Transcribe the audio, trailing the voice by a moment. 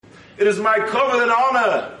It is my covenant and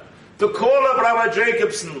honor to call up Rabbi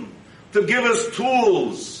Jacobson to give us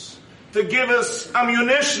tools, to give us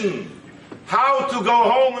ammunition, how to go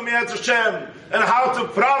home in Yetz Hashem, and how to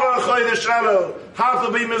praver Chodesh Elul, how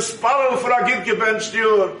to be misparel for a Gid gebencht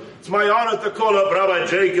Yur. It's my honor to call up Rabbi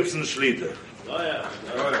Jacobson Shlita. Oh yeah.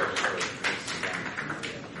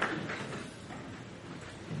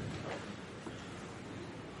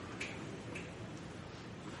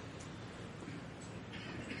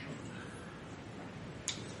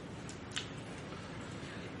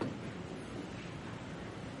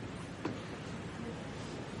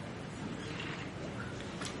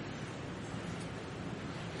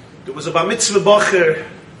 There was a bar mitzvah bacher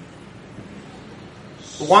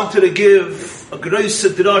who wanted to give a grosse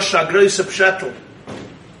drasha, a grosse pshetel.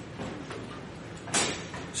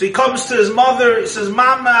 So he comes to his mother, he says,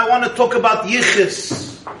 Mama, I want to talk about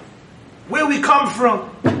yichus. Where we come from.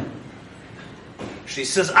 She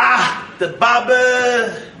says, the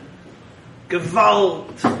Baba,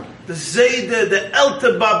 Gewalt, the Zayde, the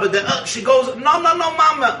Elte Baba, she goes, no,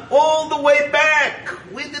 Mama, all the way back.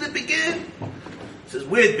 Where did it begin? Says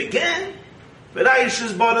where it began.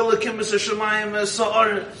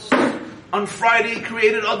 On Friday he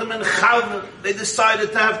created Adam and Chava. They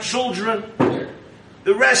decided to have children.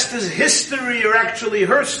 The rest is history, or actually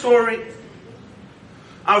her story.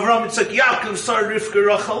 Avram Yitzchak Yaakov, Sarah Rivka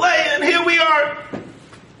Rachel Leah, and here we are.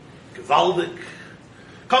 Gewaldig.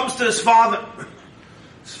 Comes to his father.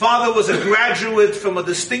 His father was a graduate from a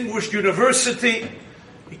distinguished university.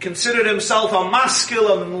 He considered himself a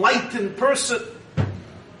masculine, enlightened person.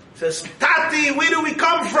 Says, Tati, where do we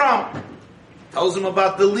come from? Tells him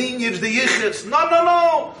about the lineage, the yichus.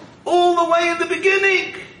 No. All the way in the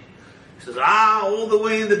beginning. He says, all the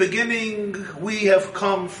way in the beginning, we have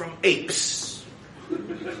come from apes.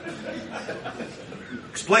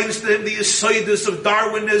 Explains to him the yesodus of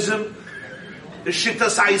Darwinism, the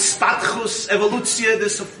shittas ha'istachus, evolutia,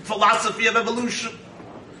 this philosophy of evolution.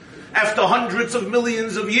 After hundreds of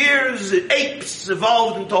millions of years, apes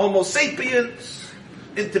evolved into Homo sapiens,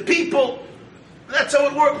 into people. That's how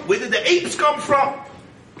it worked. Where did the apes come from?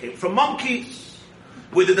 Came from monkeys.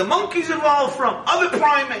 Where did the monkeys evolve from? Other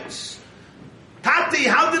primates. Tati,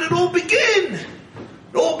 how did it all begin? It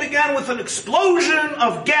all began with an explosion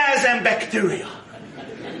of gas and bacteria.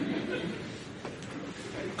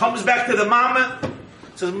 Comes back to the mama.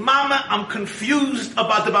 Says, Mama, I'm confused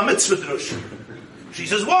about the bar mitzvah drusha. She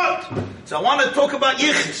says, what? So I want to talk about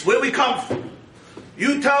yichus, where we come from.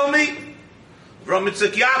 You tell me. Avram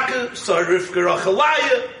Yitzchak Yaakov, Sarah Rivka Rachel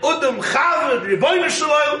Leah, Udam Chava, Ribono Shel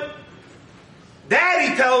Olam.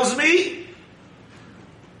 Daddy tells me,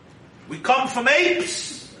 we come from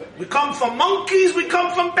apes, we come from monkeys, we come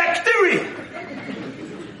from bacteria.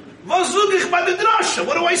 Was sag ich bei der drasha?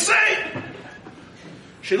 What do I say?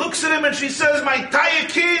 She looks at him and she says, my taya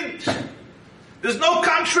kind, there's no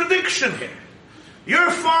contradiction here. Your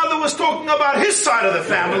father was talking about his side of the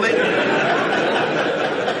family.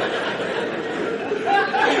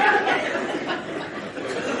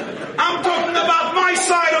 I'm talking about my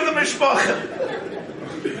side of the mishpacha.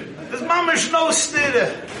 There's mamish no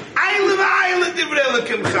stira. Eile divrele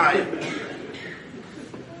chayim.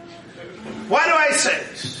 Why do I say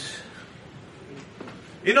this?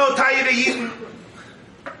 You know, Tayir Yidin,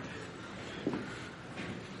 I'm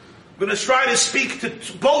going to try to speak to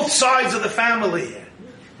both sides of the family here.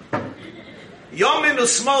 Yamin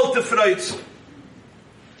usmal tefreitz.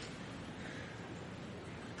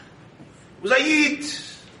 Was a Yid,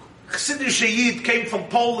 Chassidish Yid, came from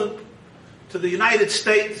Poland to the United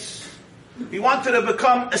States. He wanted to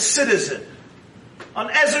become a citizen, an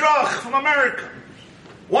Ezrach from America.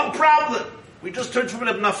 One problem, we just heard from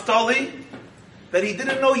Ibn Naftali that he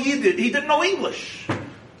didn't know Yiddish, he didn't know English.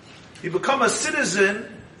 You become a citizen,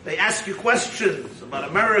 they ask you questions about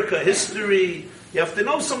America, history. You have to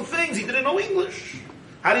know some things. He didn't know English.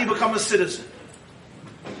 How do you become a citizen?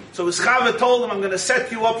 So his Chava told him, I'm going to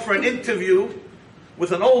set you up for an interview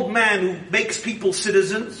with an old man who makes people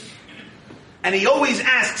citizens. And he always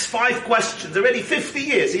asks 5 questions. Already 50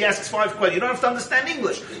 years, he asks 5 questions. You don't have to understand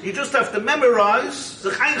English. You just have to memorize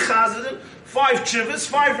the Chaim Chazan, 5 chivas,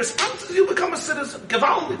 5 responses. You become a citizen.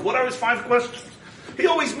 Gewaldig. What are his 5 questions? He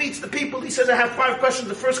always meets the people. He says, I have 5 questions.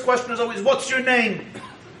 The first question is always, what's your name?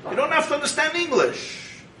 You don't have to understand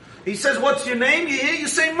English. He says, what's your name? You hear? You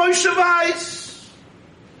say, Moshe Weiss.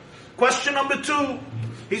 Question number 2.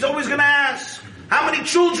 He's always going to ask, how many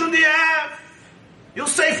children do you have? You'll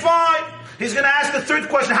say 5. He's going to ask the 3rd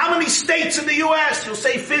question, how many states in the U.S.? You'll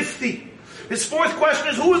say 50. His 4th question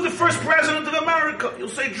is, who was the first president of America? You'll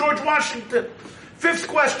say George Washington. 5th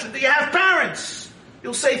question, do you have parents?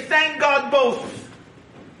 You'll say, thank God both.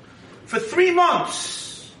 For 3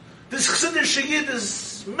 months, this Chassidish Yid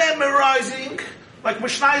is memorizing, like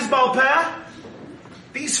Mishnayos Baal Peh,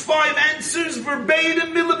 these 5 answers,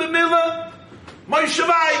 verbatim, millah b'millah. Moshe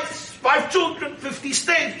Weitz, 5 children, 50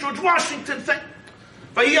 states, George Washington.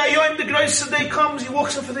 Vayi Hayoim, the Greisa day comes, he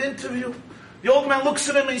walks in for the interview. The old man looks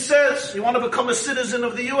at him and he says, you want to become a citizen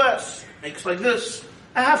of the U.S.? Makes like this.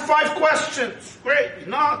 I have 5 questions. Great,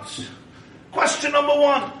 nods. Question number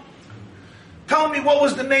 1. Tell me what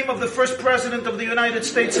was the name of the first president of the United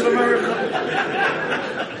States of America?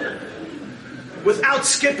 Without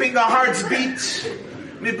skipping a heart's beat,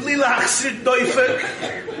 mibli lachsid doifek,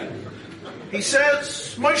 he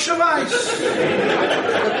says, Moshe Weitz.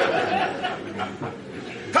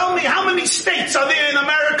 Tell me how many states are there in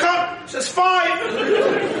America? He says 5.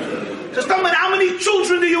 He says, tell me how many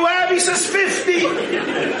children do you have? He says 50.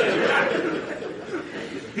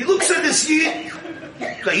 He looks at this Yid.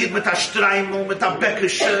 The Yid mit a Streimel, mit a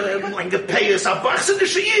Beckische, ein Gepeyes, a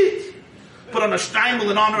Bachsidische Yid. Put on a Streimel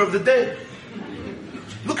in honor of the day.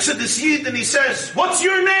 Looks at this Yid and he says, what's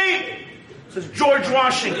your name? He says, George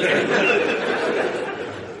Washington.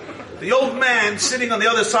 The old man sitting on the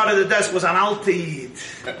other side of the desk was an Alte Yid.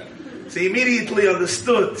 So he immediately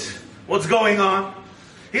understood what's going on.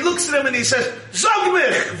 He looks at him and he says, Zog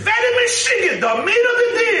mich, wer mishiget da, mir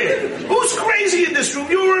oder dir? Who's crazy in this room,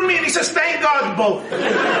 you or me? And he says, thank God, both.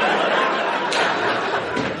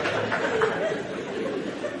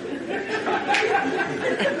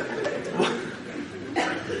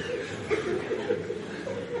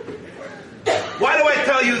 Why do I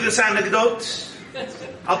tell you this anecdote?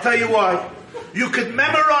 I'll tell you why. You could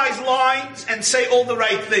memorize lines and say all the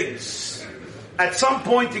right things. At some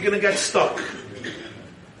point, you're going to get stuck.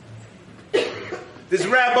 There's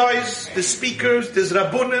rabbis, there's speakers, there's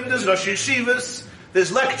rabbunim, there's rosh yeshivas, there's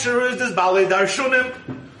lecturers, there's balei darshunim,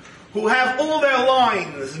 who have all their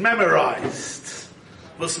lines memorized.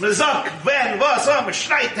 Was mezak, ven, was,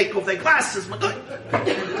 mishnai, take off their glasses,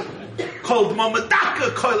 called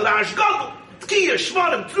mamadaka, called rash gadol, tkiya,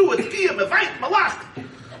 shvarim, trua, tkiya, mevayt, malach,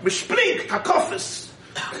 mishpring, takofis.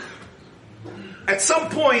 At some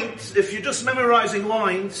point, if you're just memorizing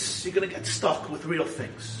lines, you're going to get stuck with real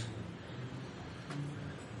things.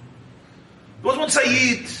 There was once a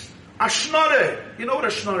Yid, a schnorrer. You know what a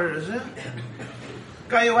schnorrer is, eh?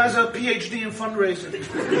 Guy who has a PhD in fundraising.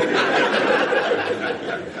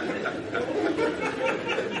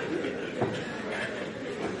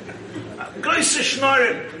 Große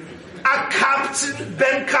schnorrer. A captain,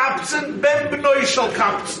 ben benoishal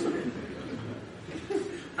captain.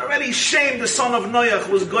 Already shame the son of Noach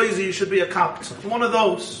was Goizi, you should be a captain. One of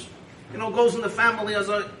those. You know, goes in the family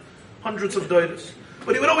as hundreds of dollars.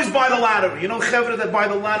 But he would always buy the lottery. You know, chevra that buy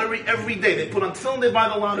the lottery every day. They put on film, they buy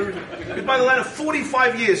the lottery. He'd buy the lottery.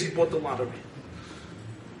 45 years he bought the lottery.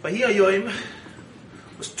 Vahi Hayoim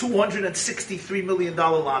was $263 million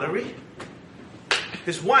lottery.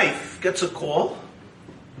 His wife gets a call.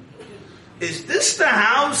 Is this the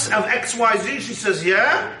house of XYZ? She says,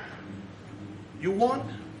 yeah. You won?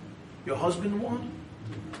 Your husband won?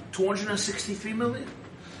 263 million?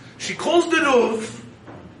 She calls the Ruv.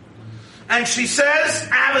 And she says,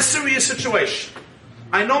 I have a serious situation.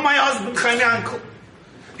 I know my husband, Chaim Yankel.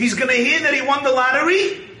 He's going to hear that he won the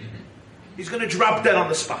lottery. He's going to drop dead on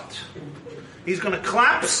the spot. He's going to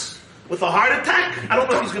collapse with a heart attack. I don't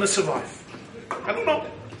know if he's going to survive. I don't know.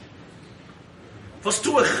 Was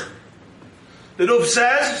tue ich? The Ruv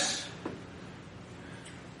says,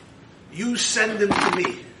 you send him to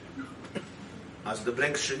me. Als de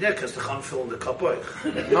brengt Shenyek, is de gaan vullen de kapoich.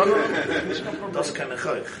 No. Das kann ich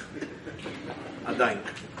euch.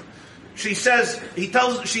 She says, he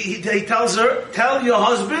tells her, tell your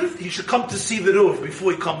husband he should come to see the Ruv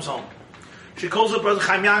before he comes home. She calls up Brother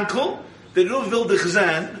Chaim Yankel. The Ruv will the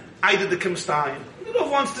gesehen, either the Kimstein. The Ruv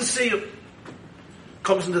wants to see him.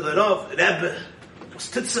 Comes into the Ruv, Rebbe, was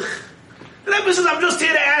titzich. The Rebbe says, I'm just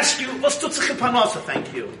here to ask you, was titzich in Panosa,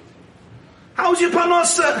 thank you. How's your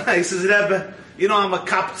Panosa? He says, Rebbe, you know I'm a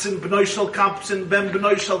captain, Benoishal captain, Ben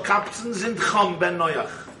Benoishal captain, sind Cham Ben Noach.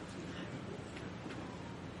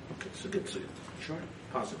 So good to you. Sure.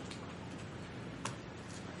 Positive.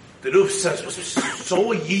 The Ruv says,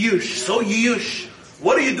 so yish.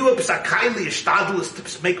 What do you do if a kaili, a stadlis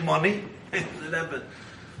to make money?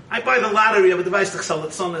 I buy the lottery, but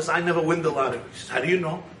the I never win the lottery. He says, how do you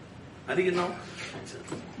know?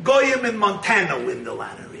 Goyim in Montana win the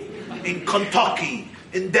lottery. In Kentucky,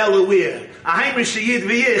 in Delaware. A Heimish Yid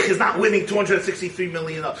V'yich is not winning $263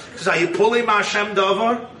 million. He says, are you pulling Hashem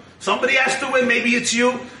Davar? Somebody has to win, maybe it's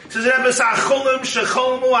you. He says, Rebbe Sa'cholim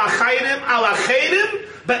Shecholmu Achayrim Al Achayrim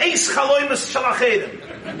Be'ez Chaloimus Shal Achayrim.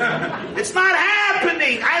 It's not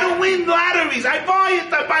happening. I don't win win lotteries. I buy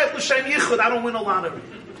it l'shem yichud. I don't win a lottery.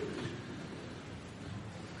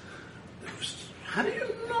 How do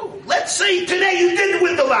you know? Let's say today you did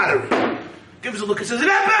win the lottery. Gives a look and says,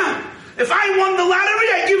 Rebbe, if I won the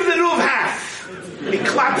lottery, I give the Ruv half. He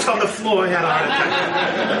claps on the floor. He had a heart attack.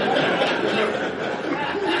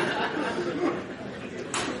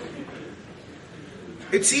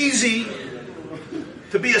 It's easy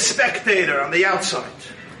to be a spectator on the outside.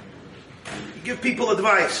 You give people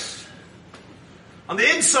advice. On the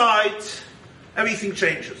inside, everything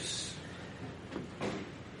changes.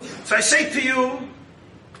 So I say to you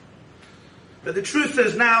that the truth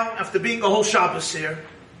is now, after being a whole Shabbos here,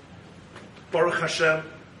 Baruch Hashem,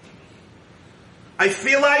 I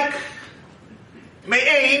feel like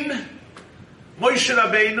Me'ein Moshe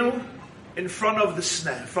Rabbeinu in front of the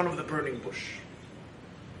sneh, in front of the burning bush.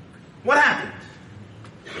 What happened?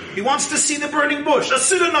 He wants to see the burning bush.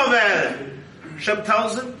 Hashem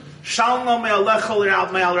tells him,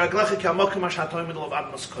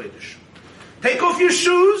 take off your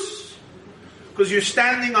shoes, because you're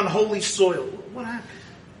standing on holy soil. What happened?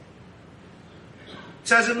 It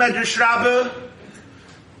says in Medrash Rabbah,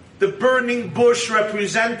 the burning bush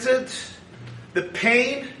represented the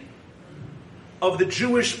pain of the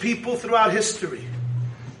Jewish people throughout history.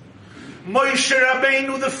 Moshe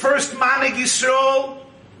Rabbeinu, the first Manig Yisrael,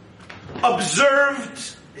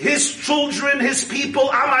 observed his children, his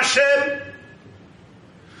people, Am Hashem,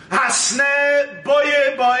 Hasneh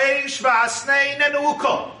boye ba'esh v'hasneh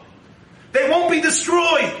nenuko. They won't be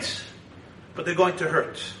destroyed, but they're going to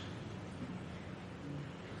hurt.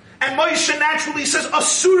 And Moshe naturally says,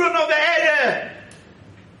 Asura nove'ere.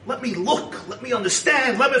 Let me look, let me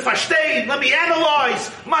understand, let me verstehen, let me analyze.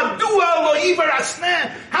 Madua lo iver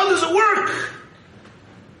hasneh. How does it work?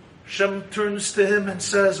 Hashem turns to him and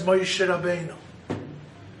says, Moshe Rabbeinu,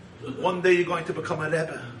 one day you're going to become a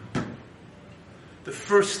Rebbe. The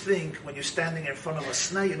first thing when you're standing in front of a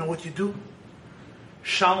sneh, you know what you do?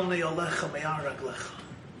 Shalni alecha me'ar raglecha.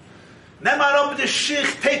 Nemar up the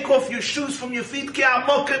shich, take off your shoes from your feet.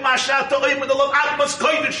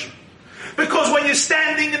 Because when you're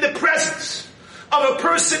standing in the presence of a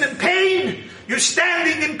person in pain, you're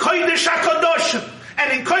standing in Kodesh HaKadoshim.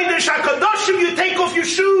 And in Kodesh HaKadoshim, you take off your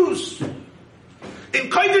shoes. In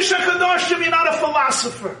Kodesh HaKadoshim, you're not a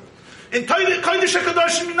philosopher. In Kodesh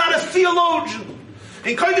HaKadoshim, you're not a theologian.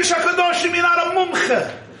 In Kodesh HaKadoshim, you're not a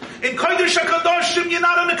mumche. In Kodesh HaKadoshim, you're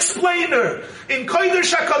not an explainer. In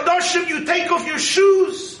Kodesh HaKadoshim, you take off your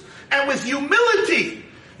shoes, and with humility,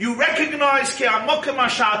 you recognize you all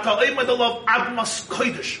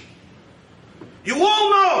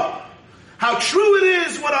know how true it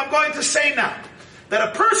is what I'm going to say now. That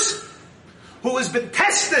a person who has been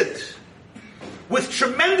tested with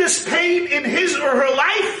tremendous pain in his or her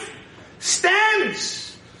life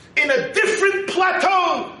stands in a different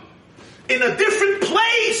plateau, in a different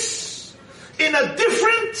place, in a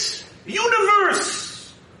different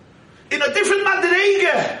universe, in a different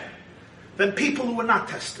madrega than people who were not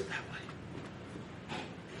tested that way.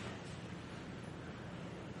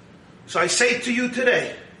 So I say to you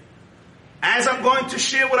today, as I'm going to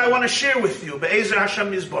share what I want to share with you, Be'ezer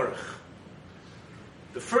Hashem Yisborach,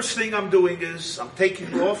 the first thing I'm doing is I'm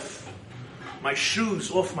taking off my shoes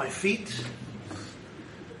off my feet.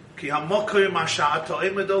 Ki hamoker masha'ata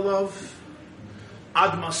emedolav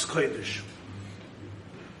admas kodesh.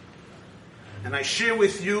 And I share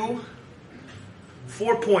with you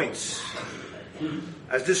 4 points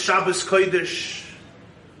as this Shabbos Kodesh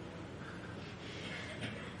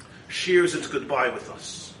shares its goodbye with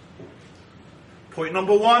us. Point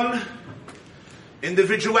number 1,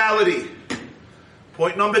 individuality.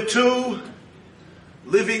 Point number 2,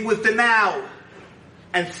 living with the now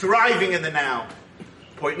and thriving in the now.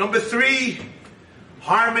 Point number 3,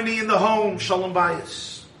 harmony in the home, shalom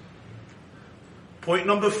bayis. Point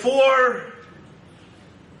number 4,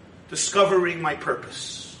 discovering my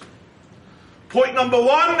purpose. Point number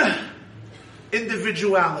 1,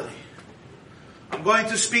 individuality. I'm going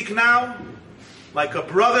to speak now like a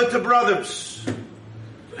brother to brothers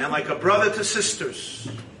and like a brother to sisters.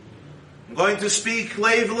 I'm going to speak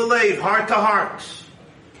leiv l'leiv, heart to heart,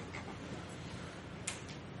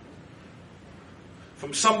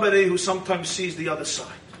 from somebody who sometimes sees the other side.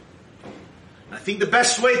 And I think the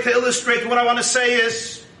best way to illustrate what I want to say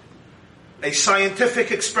is a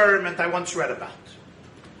scientific experiment I once read about.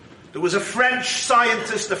 There was a French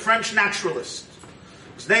scientist, a French naturalist.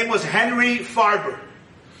 His name was Henry Farber.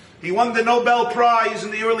 He won the Nobel Prize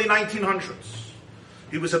in the early 1900s.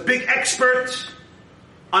 He was a big expert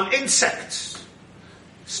on insects.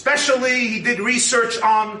 Especially, he did research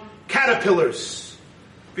on caterpillars.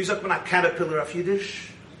 Wie sagt man a caterpillar auf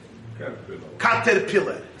Yiddish?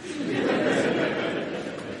 Caterpillar.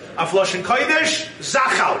 A Lashon Kodesh,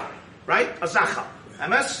 Zachal. Right? A Zachal.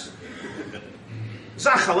 MS?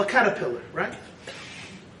 Zachal, a caterpillar, right?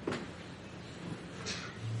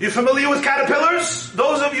 You familiar with caterpillars?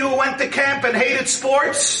 Those of you who went to camp and hated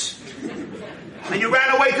sports, and you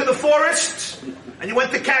ran away to the forest, and you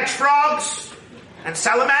went to catch frogs, and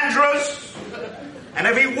salamandras, and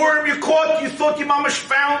every worm you caught, you thought your mamash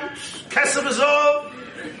found, Kesef Azov,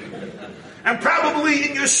 and probably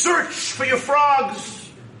in your search for your frogs,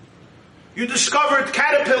 you discovered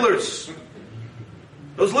caterpillars.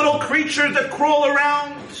 Those little creatures that crawl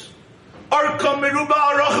around. Arkam Meruba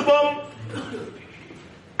Arachbam.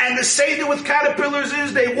 And the seder with caterpillars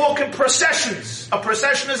is they walk in processions. A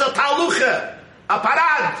procession is a talucha, a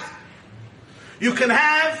parad. You can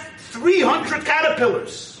have 300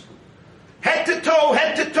 caterpillars. Head to toe,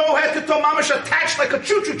 mamash attached like a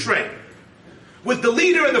choo-choo train. With the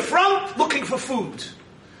leader in the front looking for food.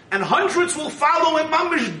 And hundreds will follow in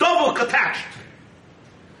mamash dovuk attached.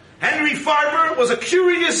 Henry Farber was a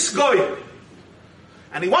curious guy.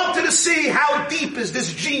 And he wanted to see how deep is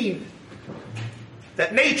this gene,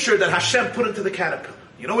 that nature that Hashem put into the caterpillar.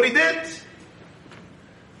 You know what he did? I'm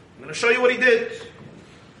going to show you what he did.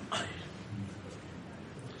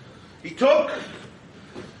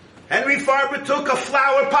 Henry Farber took a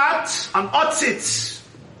flower pot on otzitz,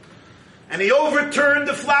 and he overturned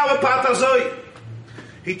the flower pot azoi.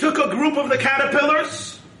 He took a group of the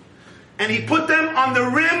caterpillars, and he put them on the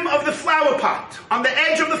rim of the flower pot, on the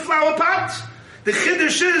edge of the flower pot. The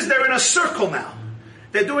chiddush is they're in a circle now.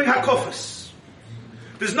 They're doing hakofas.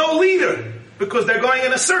 There's no leader because they're going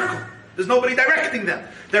in a circle. There's nobody directing them.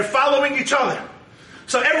 They're following each other.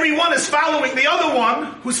 So everyone is following the other one,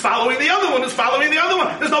 who's following the other one, who's following the other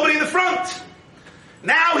one. There's nobody in the front.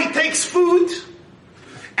 Now he takes food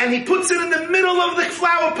and he puts it in the middle of the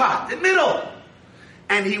flower pot, the middle.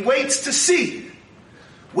 And he waits to see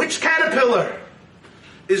which caterpillar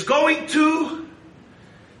is going to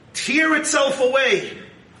tear itself away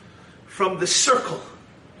from the circle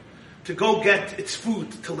to go get its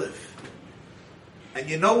food to live. And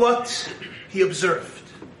you know what? He observed.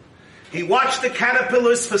 He watched the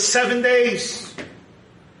caterpillars for 7 days.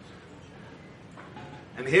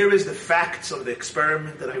 And here is the facts of the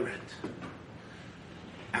experiment that I read.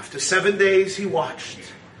 After 7 days, he watched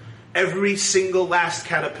every single last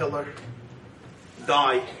caterpillar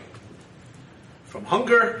die from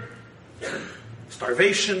hunger,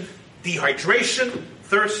 starvation, dehydration,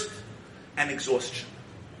 thirst, and exhaustion.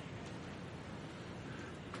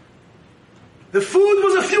 The food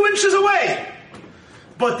was a few inches away,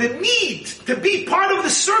 but the need to be part of the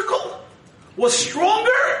circle was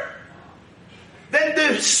stronger than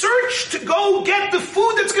the search to go get the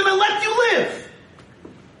food that's going to let you live.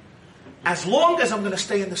 As long as I'm going to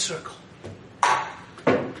stay in the circle.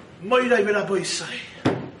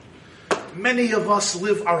 Many of us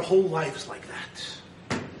live our whole lives like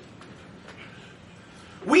that.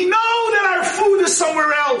 We know that our food is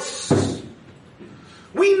somewhere else.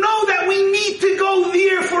 We know that we need to go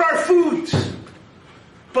there for our food.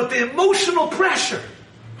 But the emotional pressure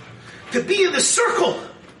to be in the circle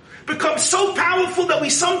becomes so powerful that we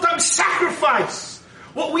sometimes sacrifice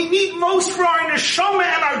what we need most for our neshama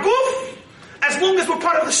and our guf as long as we're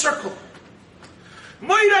part of the circle.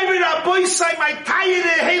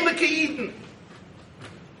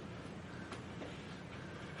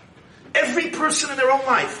 Every person in their own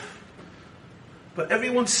life, but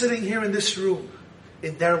everyone sitting here in this room,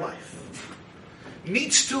 in their life,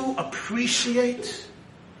 needs to appreciate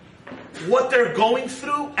what they're going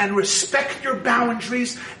through and respect your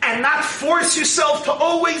boundaries and not force yourself to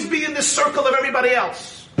always be in the circle of everybody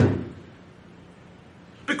else.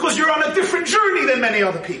 Because you're on a different journey than many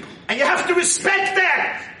other people. And you have to respect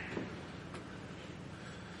that.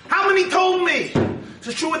 How many told me?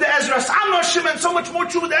 It's true with the Ezras Anoshim and so much more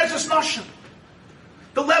true with the Ezras Noshim.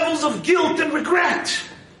 The levels of guilt and regret.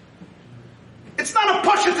 It's not a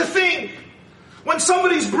pashut thing when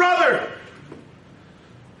somebody's brother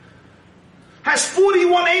has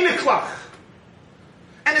 41 Einiklach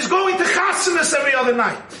and is going to Chasanas every other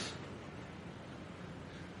night.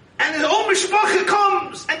 And his own mishpacha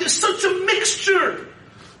comes and there's such a mixture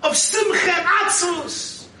of simcha and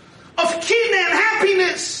atzvus, of kina and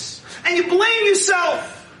happiness, and you blame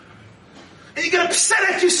yourself and you get upset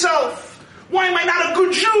at yourself. Why am I not a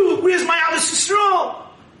good Jew? Where's my Ahavas Yisrael?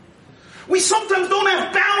 We sometimes don't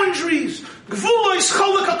have boundaries.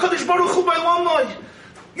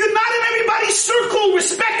 You're not in everybody's circle.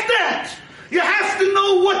 Respect that. You have to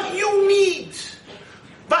know what you need.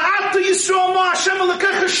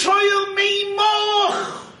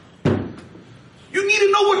 You need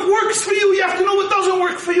to know what works for you. You have to know what doesn't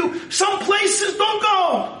work for you. Some places, don't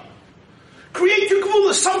go. Create your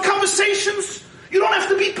gvula. Some conversations you don't have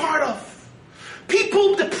to be part of.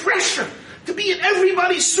 People, the pressure to be in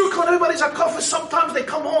everybody's circle and everybody's akafa, sometimes they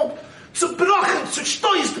come home to brachen, to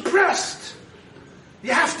shtois, depressed.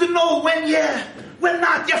 You have to know when yeah, when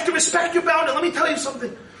not. You have to respect your boundary. Let me tell you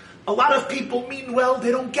something. A lot of people mean well,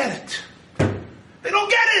 they don't get it. They don't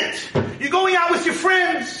get it. You're going out with your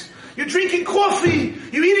friends. You're drinking coffee.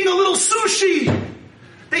 You're eating a little sushi.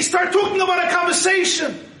 They start talking about a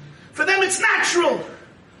conversation. For them it's natural.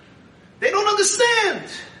 They don't understand.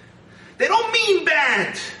 They don't mean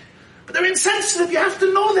bad. But they're insensitive. You have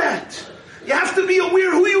to know that. You have to be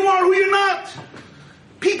aware who you are, who you're not.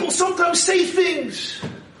 People sometimes say things.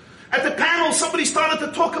 At the panel, somebody started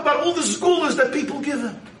to talk about all the zgulas that people give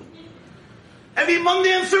them. Every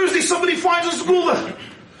Monday and Thursday, somebody finds a zgula.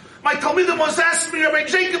 My Talmidim once asked me, Rabbi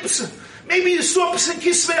Jacobson, maybe you saw P'sin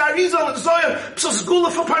Kisvei Arizal and Zoya, P'sin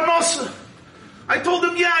zgula for Parnasa. I told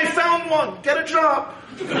him, yeah, I found one. Get a job.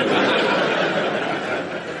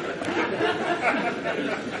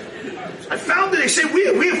 I found it. They say,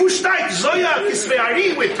 who steigt Zoya, Kisvei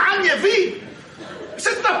Ari, with Tanya V. I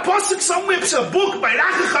said, it's not posted somewhere. It's a book by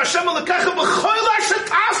Rachach Hashem Alekacha B'choil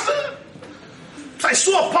Hashatasa. I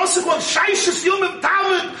saw a pasuk on Shaishas Yomim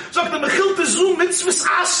Tavit, so the Mechilte Zu Mitzvahs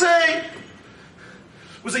Asay.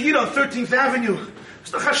 It was a Yid on 13th Avenue.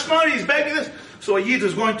 It's the Chashnari, he's begging this. So a Yid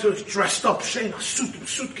is going to dressed up, Shane, a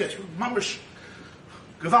suitcase, mamish,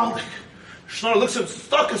 gewaldig. Schnarr looks at him,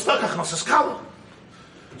 stuck, achmas skala.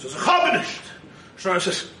 So it's a chabenisht. Schnarr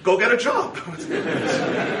says, go get a job.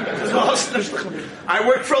 I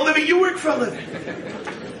work for a living, you work for a living.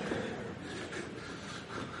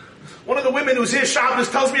 One of the women who's here Shabbos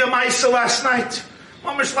tells me a ma'isa last night.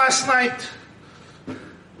 Mamish last night.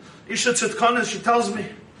 Isha Tzidkanis, she tells me.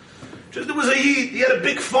 Just there was a Yid, he had a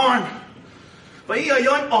big farm. But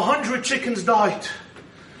 100 chickens died.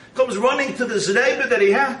 Comes running to the Zrebbe that he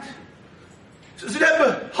had. He says,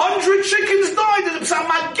 Zrebbe, 100 chickens died.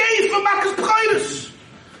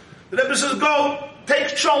 The Rebbe says, go,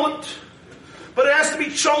 take cholent. But it has to be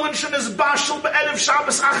cholent shenis bashal be'erev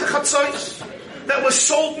Shabbos achachatzois. That was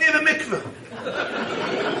sold near the mikveh.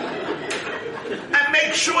 And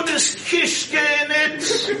make sure there's kishke in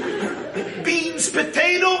it, beans,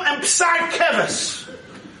 potato, and psar keves.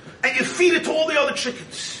 And you feed it to all the other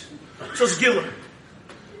chickens. So it's Gila.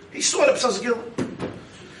 He saw the Psas Gila.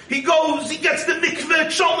 He goes, he gets the mikveh,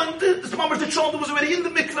 cholent, the cholent was already in the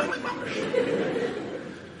mikveh.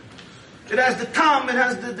 It has the tam, it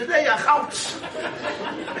has the reach out.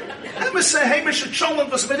 Emma say, hey, Mr. Cholent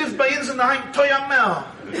was medivt by in the heim toyamel.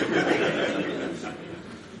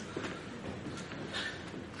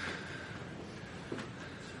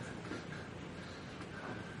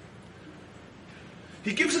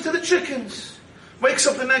 He gives it to the chickens. Wakes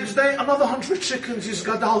up the next day, another 100 chickens. He's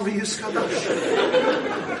gadal v'yis gadash.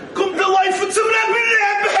 Come to life, it's a Rebbe,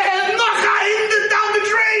 noch a down the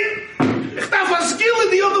drain. Ich darf as gila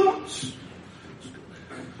the other ones.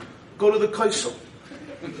 Go to the Kaisel.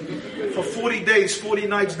 For 40 days, 40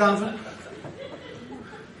 nights daven.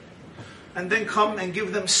 And then come and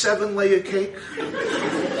give them 7-layer cake.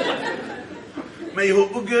 Mehu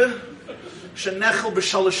uge, shenechel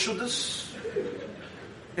b'shalosh shudas.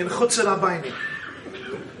 In Chutzer Abayni.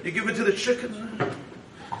 You give it to the chicken.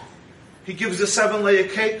 He gives the 7-layer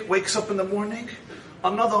cake, wakes up in the morning,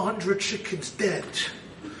 another 100 chickens dead.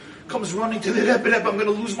 Comes running to the Rebbe, I'm going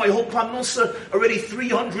to lose my whole parnasa. Already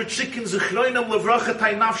 300 chickens. The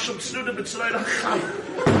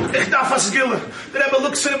Rebbe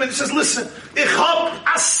looks at him and he says, listen, ich hab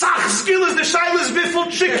asach zgilas, the shailas wiffel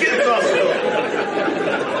chicken.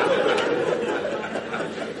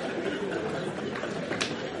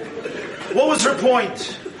 What was her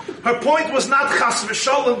point? Her point was not chas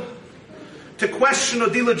v'shalom, to question or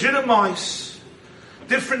delegitimize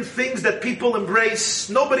different things that people embrace.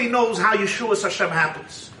 Nobody knows how Yeshuas Hashem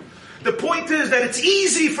happens. The point is that it's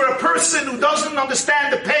easy for a person who doesn't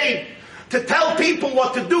understand the pain to tell people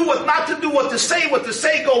what to do, what not to do, what to say,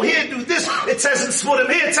 go here, do this. It says in Svurim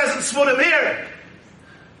here, it says in Svurim here.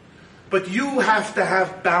 But you have to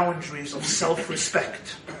have boundaries of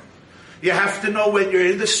self-respect. You have to know when you're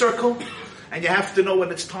in the circle, and you have to know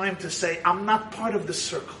when it's time to say, I'm not part of this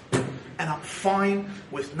circle, and I'm fine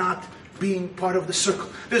with not being part of the circle.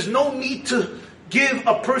 There's no need to give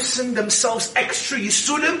a person themselves extra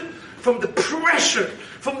yisurim from the pressure,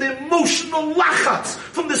 from the emotional lachatz,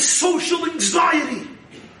 from the social anxiety.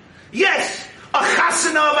 Yes, a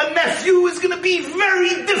chasana of a nephew is going to be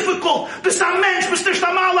very difficult. B'sta mensch,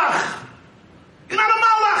 b'sta malach. You're not a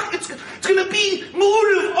malach. It's going to be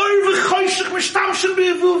mu'uriv, oiv, choshech, mishtamshin,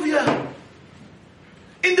 be'evuvia.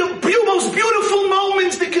 In the most beautiful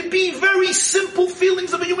moments, there could be very simple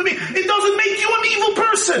feelings of a human being. It doesn't make you an evil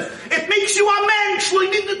person. It makes you a mensch.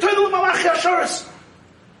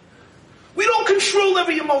 We don't control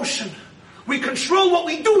every emotion. We control what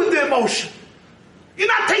we do with the emotion. You're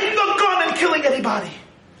not taking a gun and killing anybody.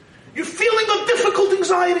 You're feeling a difficult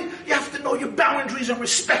anxiety. You have to know your boundaries and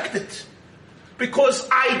respect it. Because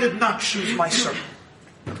I did not choose my circle.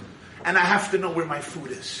 And I have to know where my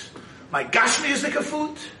food is. My gashmi is the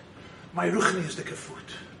food. My ruchni is the food.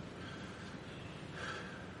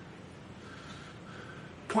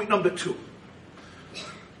 Point number 2.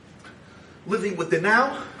 Living with the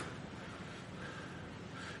now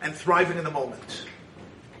and thriving in the moment.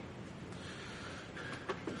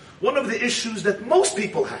 One of the issues that most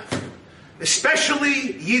people have,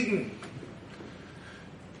 especially Yidden,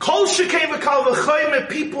 kol shekei v'kal v'chayim,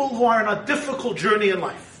 people who are on a difficult journey in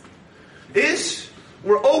life, is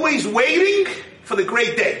we're always waiting for the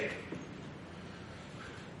great day.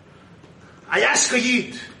 I ask a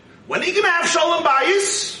Yid, when are you going to have Shalom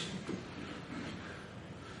Bayis?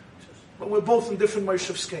 But we're both in different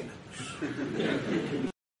Moshev Skena.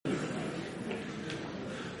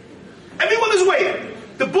 Everyone is waiting.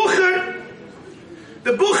 The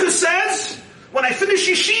Bucher says, when I finish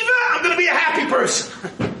yeshiva, I'm going to be a happy person.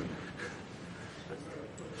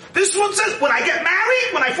 This one says, when I get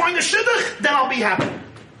married, when I find a shidduch, then I'll be happy.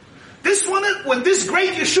 This one, when this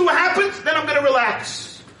great Yeshua happens, then I'm going to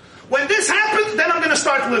relax. When this happens, then I'm going to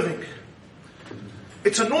start living.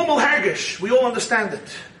 It's a normal hargish. We all understand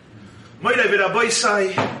it.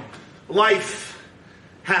 Life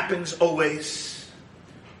happens always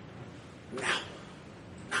now.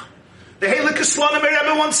 The Heilige Slonim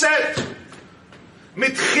Rebbe once said,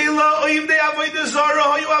 Mitchila oivdei avodah zara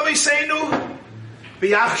hayu aveseinu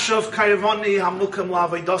v'yachshav kairvani hamukam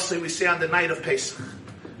la'avodah, we say on the night of Pesach.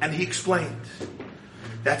 And he explained,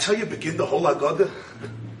 that's how you begin the whole Haggadah?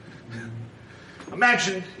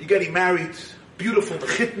 Imagine you're getting married, beautiful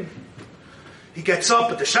mechitten. He gets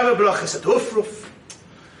up at the Shabbat Brachas at Ufruf.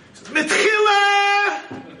 He says, Mitchila!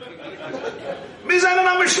 You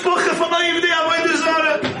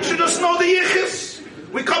should just know the yichus.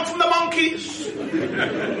 We come from the monkeys.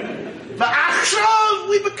 V'achshav,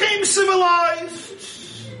 we became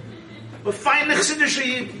civilized. We're fine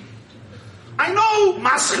chassidisha. I know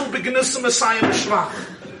Maschil beginners to Messiah Mishmach.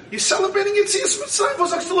 You're celebrating Yitzias Mitzrayim.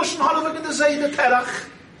 Was sagst du Lashon Hara wegen der Seide Terach?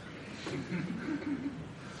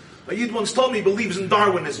 A Yid once told me he believes in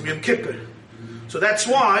Darwinism, Yom Kippur. So that's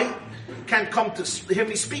why you can't come to hear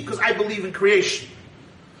me speak, because I believe in creation.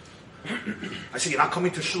 I say, you're not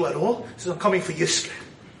coming to Shul at all? He says, I'm coming for Yiske.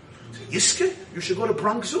 I say, Yiske? You should go to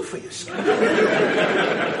Bronx Zoo for Yiske.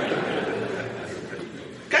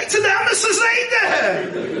 Get to the Amos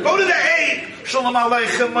Zayde. Go to the ape. Shalom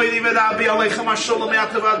Aleichem, Moiri V'Rabi Aleichem, HaShalom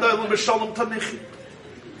Yatav Adoylem, B'Shalom Tanichi.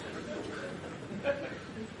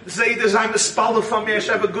 Zayde zijn de spalden van mij.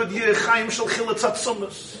 Have a good year. Chaim shel chilat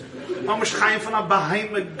tzatzumas. Mamash Chaim van a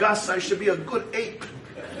beheime gas. I should be a good ape.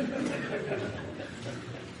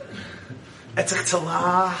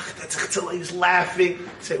 He's laughing.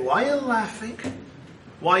 I say, why are you laughing?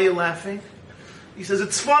 Why are you laughing? He says,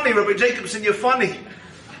 it's funny, Rabbi Jacobson, you're funny.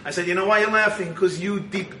 I said, you know why you're laughing? Because you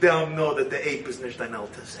deep down know that the ape is nicht dein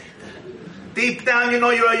Alter. Deep down you know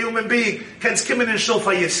you're a human being. Can't come in and shul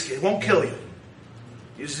fayiske. It won't kill you.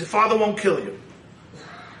 Your father won't kill you.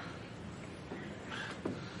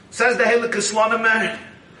 Says the Heilige Slonim,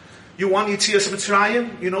 you want Yitzias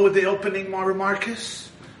Mitzrayim? You know what the opening remark is?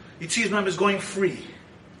 Yitzias Mitzrayim is going free.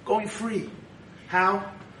 Going free. How?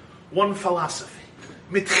 One philosophy.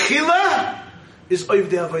 Mitchila is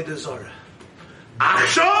oivdei avodah zara.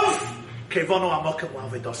 Achshav kevonu amokim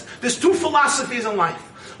la'avodah. There's two philosophies in life.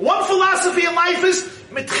 One philosophy in life is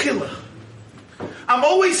mitchila. I'm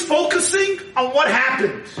always focusing on what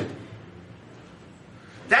happened.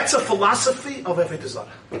 That's a philosophy of avodah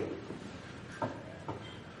zara.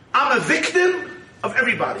 I'm a victim of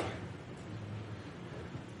everybody.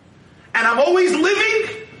 And I'm always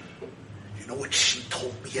living. You know what she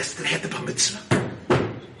told me yesterday at the Bar Mitzvah?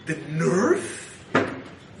 The nerve.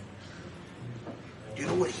 You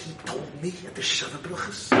know what he told me at the Shabbat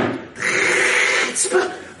Brachas? The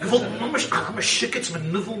chutzpah. Gewollt mamash arme shikets mit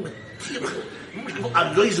nuvel mit tira. Mamash gewollt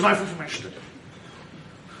a reis weifen from my shtut.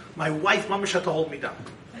 My wife mamash had to hold me down.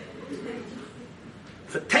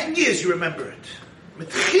 For 10 years you remember it.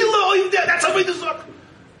 That's how we deserve.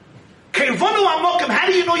 Kevonu amokim. How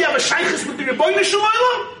do you know you have a shaykhis with the Rebbeinu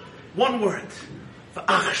Shalom? One word.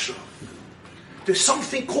 V'achshav. There's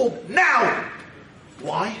something called now.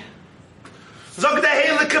 Why? Zog the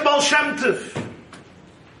Heilige Baal Shem Tov.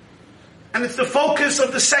 And it's the focus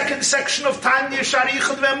of the second section of Tanya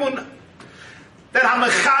Sharichot Ve'emunah. That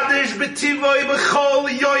HaMechadish B'tivoi B'chol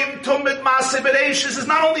Yoim Tumid Maaseh Bereishis is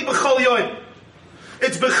not only B'chol Yoim.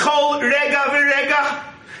 It's B'chol Rega V'Rega.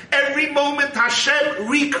 Every moment Hashem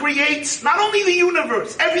recreates not only the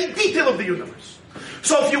universe, every detail of the universe.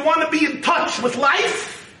 So if you want to be in touch with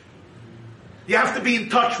life, you have to be in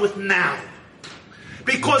touch with now.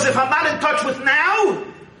 Because if I'm not in touch with now,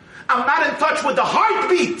 I'm not in touch with the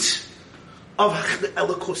heartbeat of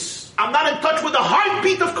Elikus. I'm not in touch with the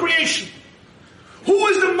heartbeat of creation. Who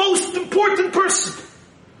is the most important person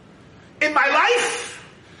in my life?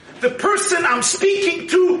 The person I'm speaking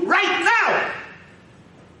to right now.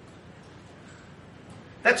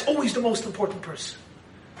 That's always the most important person.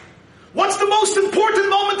 What's the most important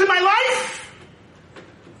moment in my life?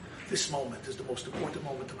 This moment is the most important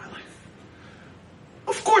moment in my life.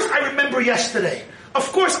 Of course I remember yesterday.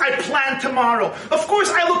 Of course I plan tomorrow. Of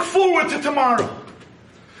course I look forward to tomorrow.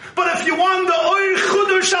 But if you want the oir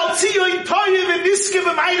chudur shal tziyoin toyev and niske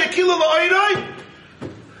v'mayre kilo l'oiroi.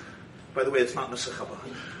 By the way, it's not Nusach Haba.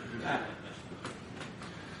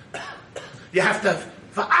 You have to have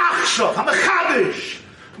v'achshav, ha'mechadish.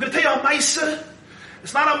 I'm going to tell you a maisa.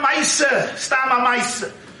 It's not a maisa, stam a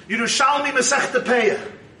maisa. Yerushalmi Masechta Peah.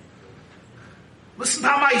 Listen to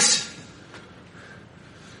a maisa.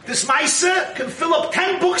 This maisa can fill up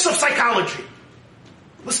 10 books of psychology.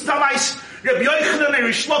 Listen to a maisa. Rabbi Yochanan and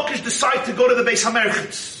Rish Lakish decide to go to the Beis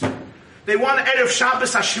HaMerchitz. They want Erev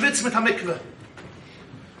Shabbos Hashvitz mit HaMikveh.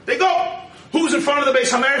 They go. Who's in front of the Beis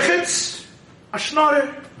HaMerchitz? A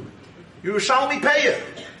schnorrer. Yerushalmi Peah.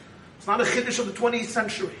 It's not a chiddush of the 20th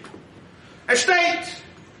century. Steht.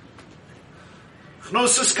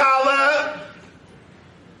 Chnosus Kala.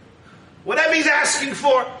 Whatever he's asking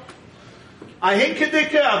for. A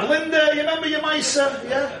hinkedike, a blinde, you remember your maisa?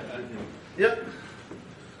 Yeah? Yeah.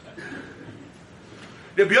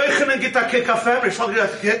 Rabbi Yochanan get a kick kafeh, Rish Lakish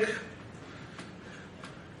get a kick.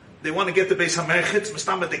 They want to get the Beis HaMerchitz.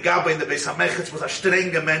 Mistama de Gaba in the Beis HaMerchitz was a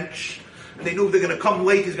strenge mensch. And they knew if they're going to come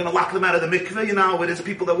late, he's going to lock them out of the mikveh. You know, it is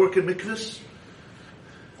people that work in mikvehs.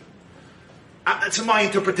 That's my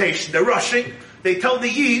interpretation. They're rushing. They tell the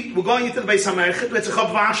Yid, we're going into the Beis HaMerchitz, it's a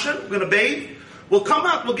chav vasher, we're going to bathe. We'll come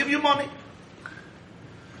out, we'll give you money.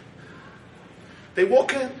 They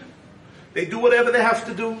walk in. They do whatever they have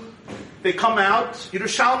to do. They come out.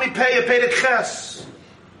 Yerushalmi Peah, pay the ches.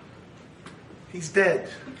 He's dead.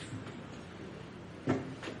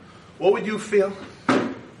 What would you feel?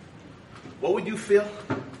 What would you feel?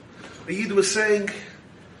 The Yid was saying,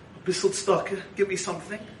 Bissel tzedakah, give me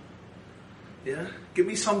something. Yeah? Give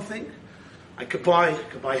me something. I could buy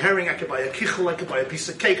herring, I could buy a kichel, I could buy a piece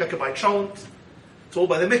of cake, I could buy cholent. It's all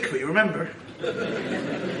by the mikveh, you remember?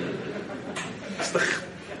 It's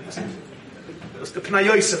the Pnai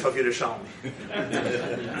Yosef of Yerushalmi.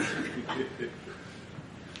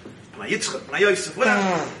 Pnai Yitzchak, Pnai Yosef,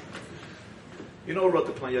 whatever. You know who wrote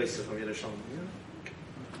the Pnai Yosef of Yerushalmi?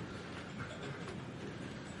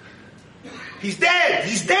 Yeah? He's dead!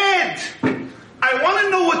 He's dead! I want to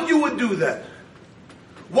know what you would do then.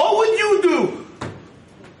 What would you do?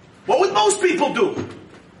 What would most people do?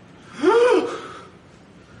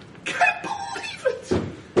 Can't believe it!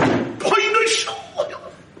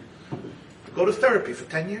 Go to therapy for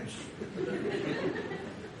 10 years.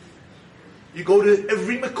 You go to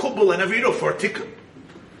every mekubal and every for a tikkun.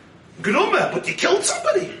 Gruma, but you killed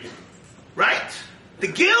somebody. Right? The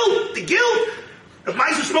guilt. Rav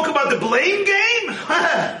Meiser spoke about the blame game.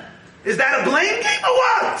 Is that a blame game or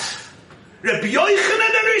what? Rabbi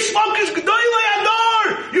Yochanan and Rish Lakish G'doylei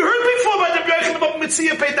Ador. You heard before about Rabbi Yochanan about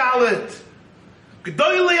Mitzvah Peidalet.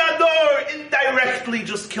 G'doylei Ador indirectly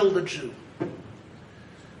just killed a Jew.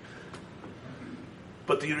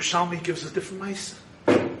 But the Yerushalmi gives us different mice.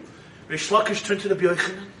 Rish Lakish turned to Rabbi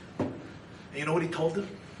Yochanan, and you know what he told him?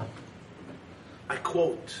 I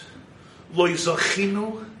quote, Lo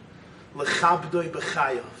yizachinu lechabdoi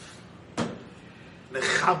b'chayav,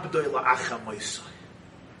 nechabdoi la'acham moisoi.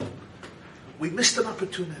 We missed an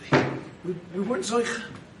opportunity. We weren't zoicha.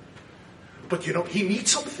 But you know, he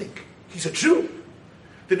needs something. He's a Jew.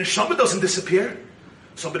 The neshama doesn't disappear.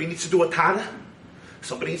 Somebody needs to do a tara.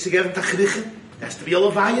 Somebody needs to get him tachrichin. There has to be a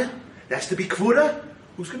levaya. There has to be kvura.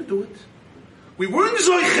 Who's going to do it? We weren't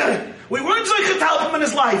zoicha. We weren't zoicha to help him in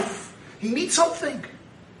his life. He needs something.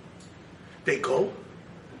 They go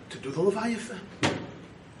to do the levaya for him.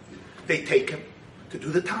 They take him to do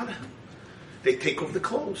the tara. They take off the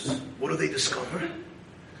clothes. What do they discover?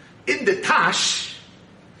 In the tash,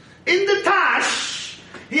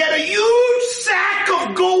 he had a huge sack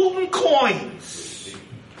of golden coins.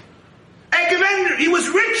 A He was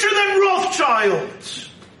richer than Rothschild.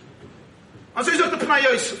 Also, he sagt the Pnei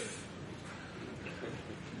Yosef.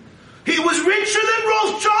 He was richer than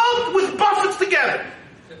Rothschild with Buffett together.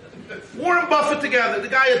 Warren Buffett together, the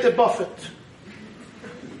guy at the Buffett.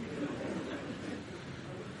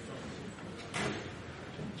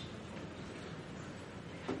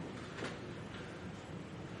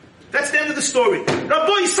 That's the end of the story. Rabbi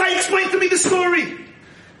Yisai explained to me the story.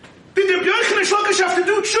 Did Rabbi Yochanan and Shlokish have to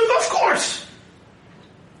do tshuva? Of course.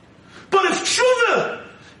 But if tshuva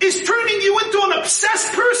is turning you into an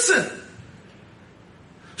obsessed person,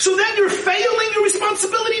 so then you're failing your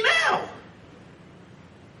responsibility now.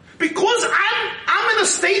 Because I'm in a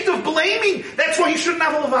state of blaming. That's why you shouldn't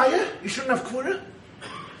have a levaya. You shouldn't have kvura.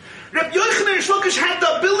 Rabbi Yochanan and Shlokish had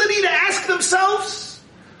the ability to ask themselves,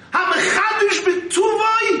 HaMechadish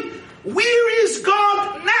b'tuvai, where is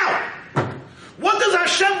God now? What does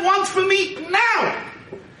Hashem want from me now?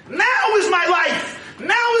 Now is my life.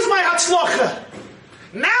 Now is my hatzlocha.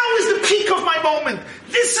 Now is the peak of my moment.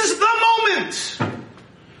 This is the moment.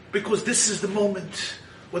 Because this is the moment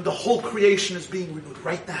when the whole creation is being renewed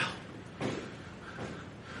right now.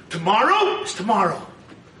 Tomorrow is tomorrow.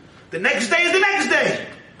 The next day is the next day.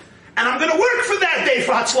 And I'm going to work for that day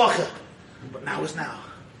for hatzlocha. But now is now.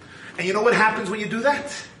 And you know what happens when you do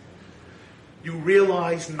that? You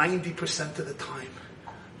realize 90% of the time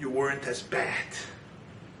you weren't as bad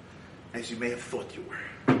as you may have thought you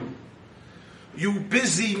were. You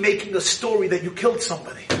busy making a story that you killed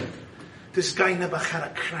somebody. This guy never had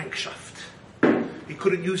a crankshaft. He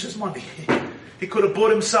couldn't use his money. He could have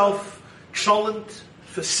bought himself cholent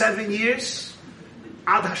for 7 years.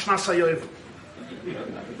 Ad hashnas hayoyv.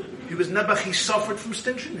 He was never, he suffered from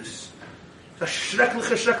stinginess. A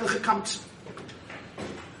schreckliche kamtz.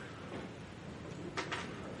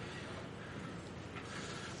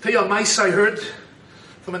 Tell you a mice I heard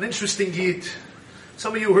from an interesting Yid.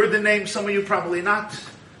 Some of you heard the name, some of you probably not.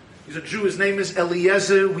 He's a Jew, his name is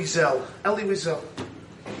Eliezer Wiesel. Eli Wiesel.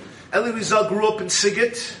 Eli Wiesel grew up in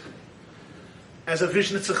Sighet as a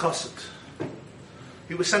Vishnitzer Chassid.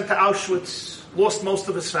 He was sent to Auschwitz, lost most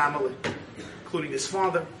of his family, including his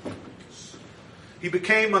father. He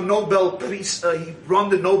became a Nobel Peace, he won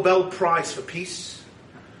the Nobel Prize for Peace.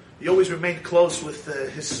 He always remained close with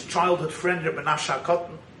his childhood friend, Rebbe Menashe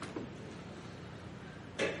HaKatan.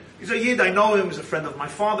 He's a Yid, I know him, he's a friend of my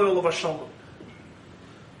father, Olav Hashalom.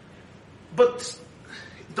 But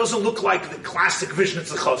it doesn't look like the classic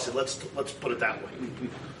Vishnitzer Chassid, let's put it that way.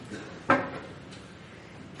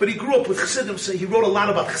 But he grew up with Chassidim, so he wrote a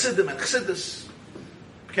lot about Chassidim and Chassidus.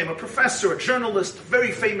 Became a professor, a journalist, a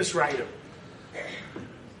very famous writer.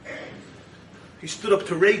 He stood up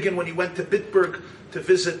to Reagan when he went to Bitburg to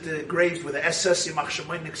visit the graves with the SS, Yimach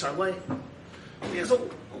Shemoynik Sarlei. He has a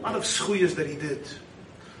lot of schuyas that he did.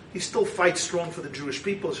 He still fights strong for the Jewish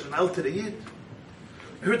people. He's an El to the Yid.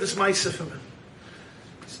 I heard this ma'aseh from him.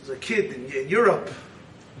 This was a kid in Europe.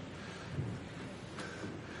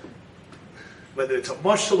 Whether it's a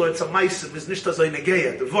mashal or it's a ma'aseh, it's nicht so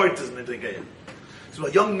negeya. The word is nicht negeya. So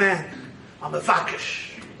a young man, I'm a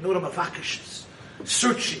vakish. You know what I'm a vakish is?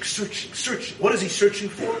 Searching. What is he searching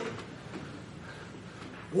for?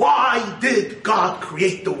 Why did God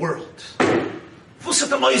create the world? Was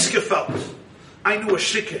hat moise gefällt? I knew a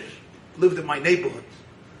shikr, lived in my neighborhood.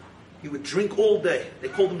 He would drink all day. They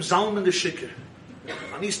called him Zalman the Shikr.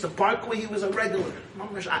 On Eastern Parkway, he was a regular.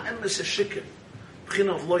 Mamash a'emes a shikr. Begin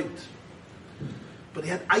of Lloyd. But he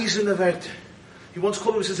had eisene werte. He once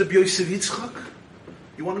called him, he says, a Yosef Yitzchak.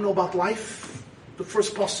 You want to know about life? The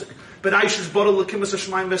first pasuk. But Aisha's bottle lekimas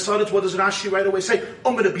hashmayim vesaret. What does Rashi right away say?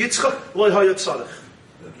 Omer Reb Yitzchak loy hayot tzarech.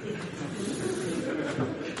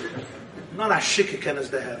 Not a shikr ken as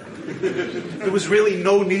the head. There was really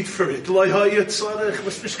no need for it. Loy hayot tzarech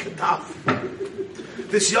was nish kedaf.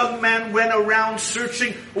 This young man went around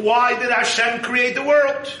searching, why did Hashem create the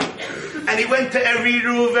world? And he went to every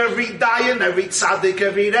Ruv, every Dayan, every Tzaddik,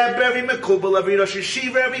 every Rebbe, every Mekubal, every Rosh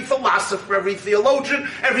Yeshiva, every philosopher, every theologian,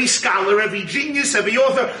 every scholar, every genius, every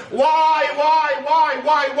author. Why?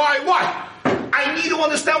 I need to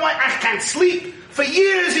understand why. I can't sleep. For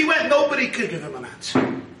years he went, nobody could give him an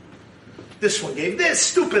answer. This one gave this,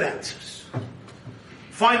 stupid answers.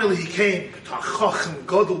 Finally he came to a Chacham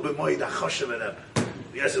Gadol b'moed HaChoshev Rebbe.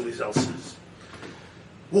 Eliezer Wiesel says,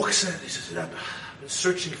 walks in, he says, Rebbe, I've been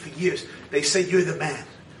searching for years. They say you're the man.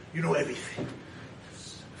 You know everything.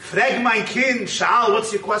 Frag mein Kind, Shal,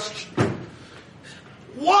 what's your question?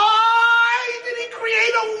 Why did he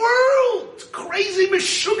create a world? Crazy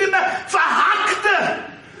Meshugana, verhackte,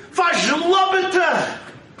 verschlobbete,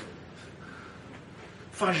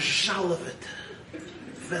 verschalvete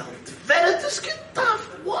Welt. Welt is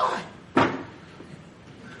gedacht. Why?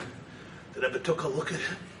 The Rebbe took a look at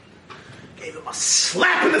him, gave him a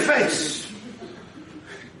slap in the face.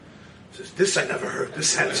 He says, this I never heard. This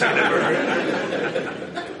sentence I never heard.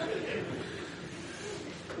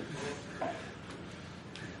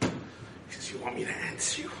 He says, you want me to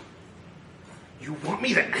answer you? You want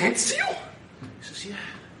me to answer you? He says, yeah.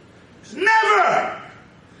 He says, never!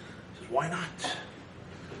 He says, why not?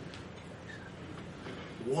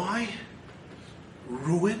 Why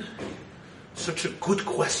ruin such a good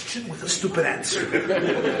question with a stupid answer?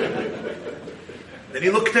 Then he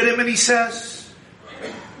looked at him and he says,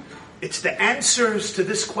 it's the answers to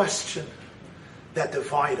this question that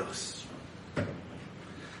divide us.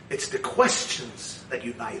 It's the questions that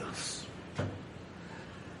unite us.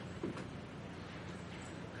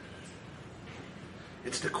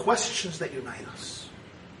 It's the questions that unite us.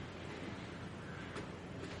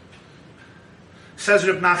 Says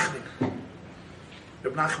Reb Nachman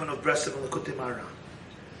of Breslev and Likutei Moharan.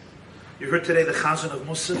 You heard today the Chazan of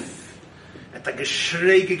Musaf at the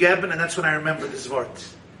Geshrei gegeben, and that's when I remember this word.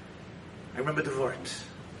 I remember the word.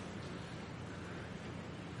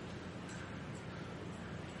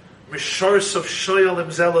 Mishors of Shoyal im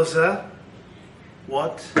Zelazeh.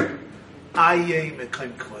 What? Aye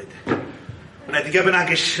mekayim kvoid. When I gegeben a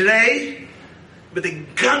Geshrei mit the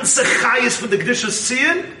ganze Chayes von der Gdishas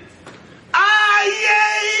Zion.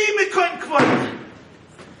 Aye mekayim kvoid.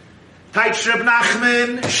 Taich Reb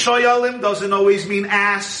Nachman, Shoyalim doesn't always mean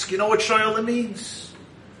ask. You know what Shoyalim means?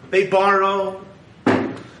 They borrow.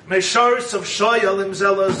 Meshars of Shoyalim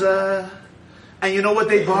Zelazeh. And you know what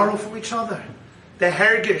they borrow from each other? The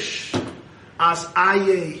hergish. As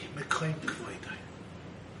aye mekayim kvoidai.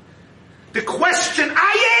 The question,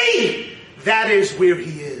 aye, that is where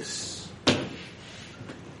he is.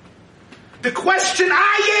 The question,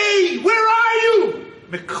 aye, where are you?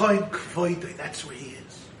 Mekayim kvoidai, that's where he is.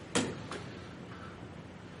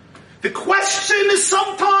 The question is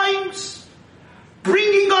sometimes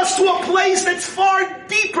bringing us to a place that's far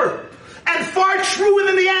deeper and far truer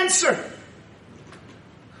than the answer.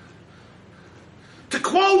 To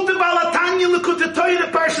quote the Balatanya Likutei Torah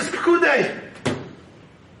Parshas Pekudei,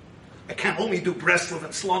 I can't only do Breslev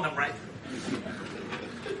and Slonim, right?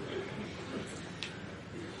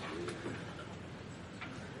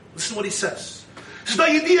 Listen to what he says. It's not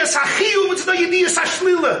Yediyas HaChiyuv, it's not Yediyas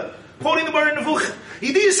HaShlila. Quoting the Bar Nevuchim.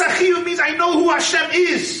 Yediyas HaChiyuv means I know who Hashem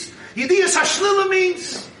is. Yediyas HaShlila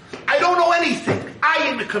means I don't know anything. I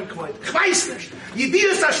am a kumkvoid.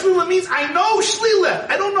 Yediyas HaShlila means I know Shlila.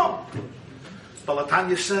 I don't know.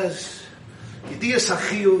 Balatanya says Yediyas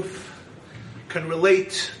HaChiyuv can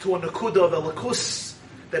relate to a nakuda of Elikus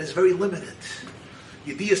that is very limited.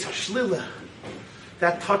 Yediyas HaShlila,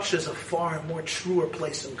 that touches a far more truer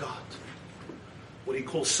place in God. What he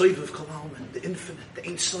calls Soiv of Kalalman, the infinite, the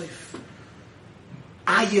Ein Soif.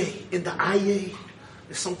 Aye, in the Aye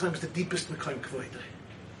is sometimes the deepest Mekayim Kvoidai.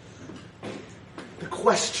 The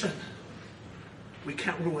question we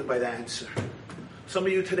can't ruin by the answer. Some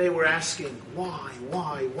of you today were asking, why?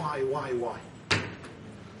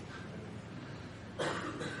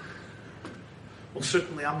 Well,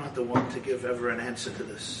 certainly I'm not the one to give ever an answer to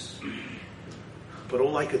this. But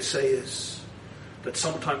all I could say is that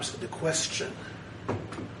sometimes the question,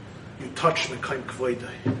 you touch Mekayim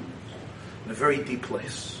Kvoidai in a very deep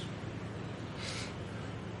place.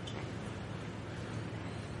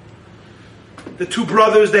 The two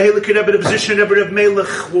brothers, the Heilige Rebbe of Zishn, Rebbe of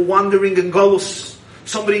Melech, were wandering in Golus.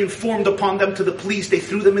 Somebody informed upon them to the police. They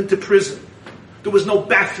threw them into prison. There was no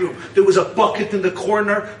bathroom. There was a bucket in the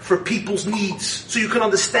corner for people's needs. So you can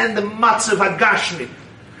understand the matzav Hagashmi.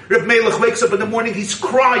 Reb Melech wakes up in the morning, he's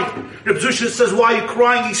crying. Reb Zishn says, why are you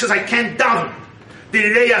crying? He says, I can't daven. The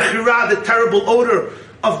Re'ach Hira, the terrible odor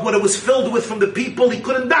of what it was filled with from the people, he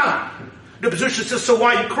couldn't daven. Reb Zishn says, so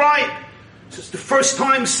why are you crying? He says, the first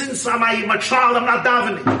time since I'm a child, I'm not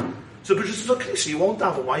davening. So Reb Zishn says, okay, so you won't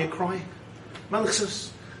daven. Why are you crying? Melech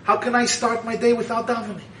says, how can I start my day without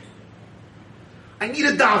davening? I need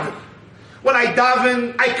a daven. When I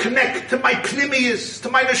daven, I connect to my pnimiyus, to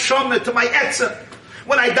my neshama, to my etzah.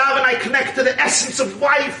 When I daven, I connect to the essence of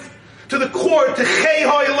life, to the core, to chei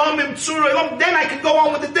ha'olamim, tzur ha'olam. Then I can go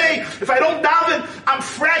on with the day. If I don't daven, I'm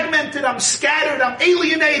fragmented, I'm scattered, I'm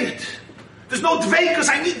alienated. There's no dveikus.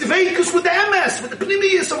 I need dveikus with the emes, with the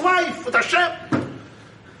pnimiyus of life, with Hashem.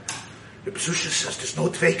 Reb Zishn says, there's no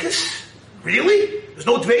dveikus? Really? There's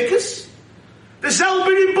no dveikus? The Zelber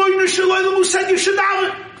Rebbeinu Shalom who said you should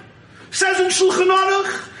daven says in Shulchan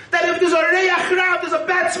Aruch that if there's a re'ach ra, there's a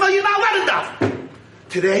bad smell, you're not allowed to daven.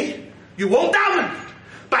 Today, you won't daven.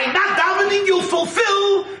 By not davening, you'll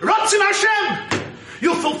fulfill Ratzon Hashem.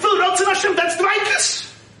 You'll fulfill Ratzon Hashem. That's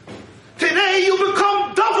dveikus. Today you'll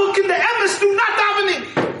become double in the emes through not davening.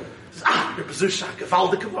 Your position,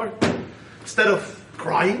 gewaldige word. Instead of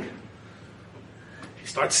crying, he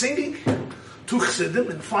starts singing. Two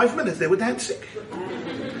chassidim, in 5 minutes they were dancing.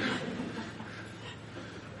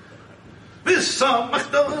 The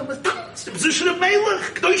position of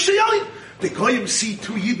Melech, the Goyim see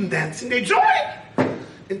two Yidden dancing, they join.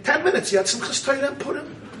 In 10 minutes, he had some Torah and put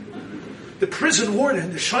him. The prison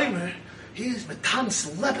warden, the Shomer, he is Metans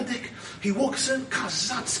Lebedik. He walks in,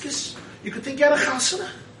 Kazatskis. You could think he had a chasana.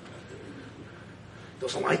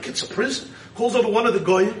 Doesn't like it, it's a prison. Calls over one of the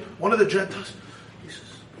Goyim, one of the Gentiles. He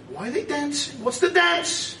says, why are they dancing? What's the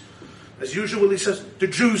dance? As usual, he says, the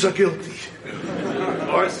Jews are guilty. Of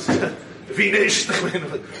course.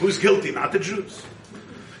 Who's guilty? Not the Jews.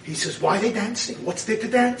 He says, why are they dancing? What's there to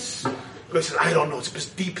dance? The guy says, I don't know, it's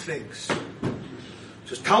just deep things. He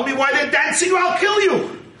says, tell me why they're dancing or I'll kill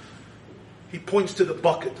you. He points to the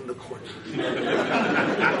bucket in the corner.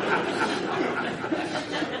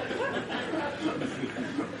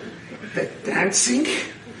 They're dancing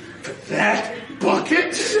for that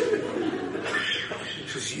bucket? He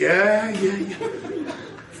says, yeah.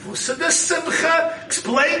 What's the simcha?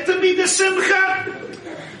 Explain to me the simcha.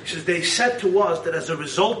 He says, they said to us that as a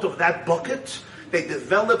result of that bucket, they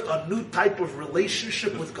developed a new type of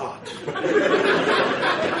relationship with God.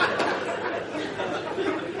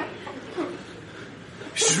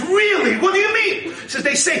 He says, really? What do you mean? He says,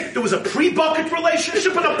 they say there was a pre-bucket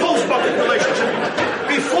relationship and a post-bucket relationship.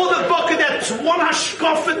 Before the bucket, that's one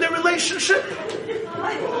hashkaf in their relationship.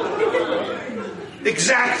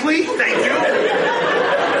 Exactly, thank you.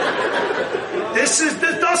 This is the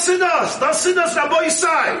Dasidas, Rabbi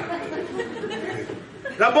Isai.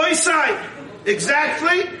 Rabbi Isai,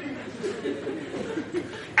 exactly.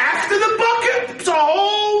 After the bucket, it's a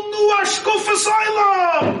whole new Ashkuf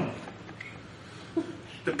asylum.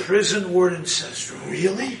 The prison warden says,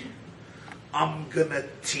 really? I'm gonna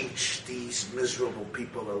teach these miserable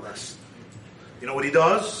people a lesson. You know what he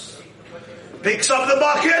does? Picks up the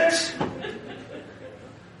bucket.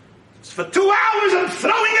 For 2 hours I'm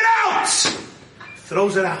throwing it out.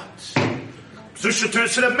 Throws it out. Zusha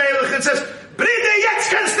turns to the Melech and says, Bride, jetzt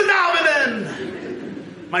kannst du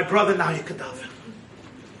daven. My brother, now you can daven.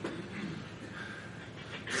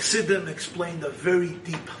 Chassidim explained a very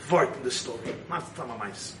deep word in the story. Not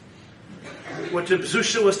Tamamais. What the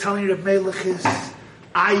Zusha was telling the Melech is,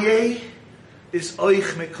 Aye is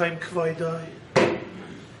oich mekayim kvaydai.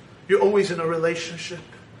 You're always in a relationship.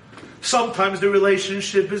 Sometimes the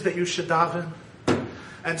relationship is that you should daven.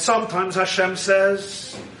 And sometimes Hashem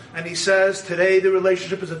says, and He says, today the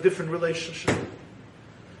relationship is a different relationship.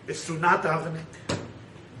 It's through not davening.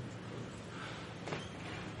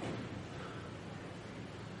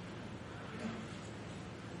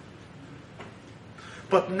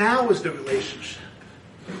 But now is the relationship.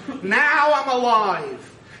 Now I'm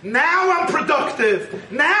alive. Now I'm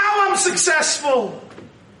productive. Now I'm successful.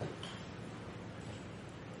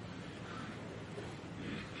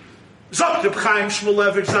 Zok Reb Chaim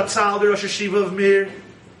Shmulevich Zatzal, the Rosh Hashiva of Mir.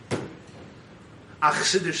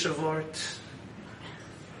 Achsidische Wort.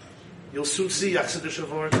 You'll soon see Achsidische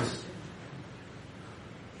Wort.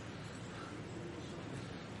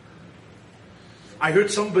 I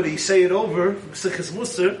heard somebody say it over from Sichas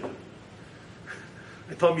Musar.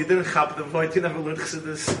 I told him you didn't chap the word, you never learned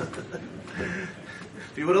Chassidus.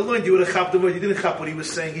 If you would have learned, you would have chapped the word. You didn't chap what he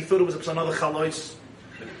was saying. He thought it was another chalois.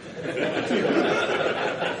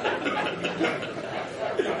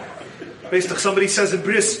 Basically, somebody says in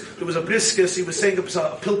Bris, there was a briskes, he was saying it was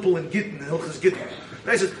a pilpul in Gittin, in Hilchas Gittin.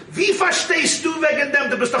 He says, Wie verstehst du wegen dem,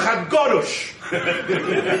 du bist doch ein Gorush? He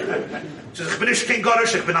says, ich bin nicht kein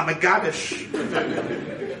Gorush, ich bin am Gadish.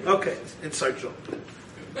 Okay, inside joke.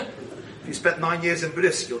 If you spent 9 years in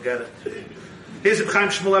Bris, you'll get it. Here's Reb Chaim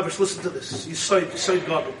Shmulevich, listen to this. He's so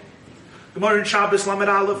God. Gemara in Shabbos, Lamed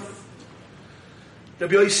Aleph.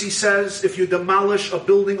 Rabbi Yossi says, if you demolish a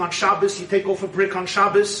building on Shabbos, you take off a brick on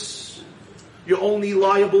Shabbos, you're only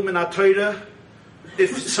liable min ha-Torah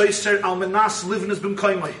if Soiser al-Menas livnas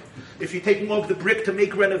b'mkoimai. If you're taking off the brick to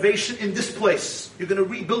make renovation in this place, you're going to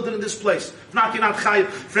rebuild it in this place. If not, you're not chayav.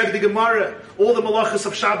 Frag the Gemara, all the malachas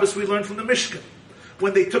of Shabbos we learned from the Mishkan.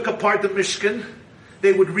 When they took apart the Mishkan,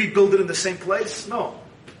 they would rebuild it in the same place? No.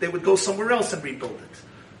 They would go somewhere else and rebuild it.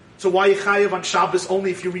 So why you chayav on Shabbos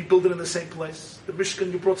only if you rebuild it in the same place? The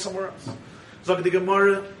Mishkan you brought somewhere else. Zog the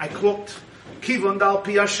Gemara, I quote, Kivan dal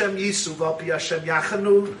pi Hashem yisu val pi Hashem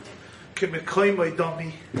yachanu k'mekoim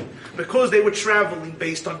oidami. Because they were traveling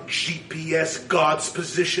based on GPS, God's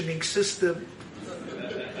positioning system.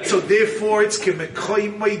 So therefore it's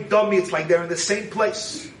k'mekoim oidami. It's like they're in the same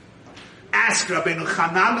place. Ask Rabbeinu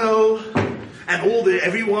Hananel and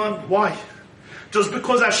everyone. Why? Just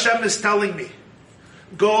because Hashem is telling me,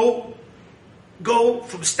 go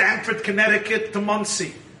from Stamford, Connecticut to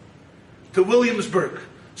Muncie, to Williamsburg.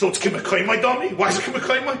 So it's Kimekoimai, dummy? Why is it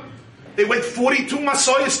Kimekoimai? They went 42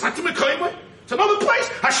 Masoyas, not to Kimekoimai. It's another place.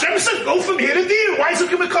 Hashem said, go from here to there. Why is it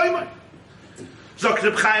Kimekoimai? Zok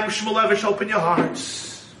Reb Chaim Shmulevich, open your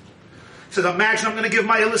hearts. He says, imagine I'm going to give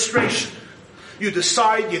my illustration. You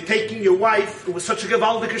decide you're taking your wife, it was such a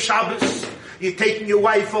Gewaldige Shabbos, you're taking your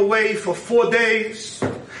wife away for 4 days,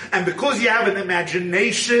 and because you have an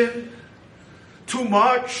imagination, too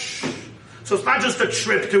much, so it's not just a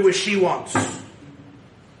trip to where she wants.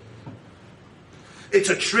 It's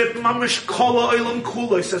a trip, mamish kol ha'olam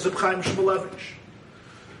kuloi, says Reb Chaim Shmulevich.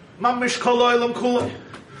 Mamish kol ha'olam kuloi.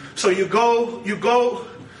 So you go,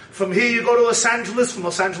 from here you go to Los Angeles, from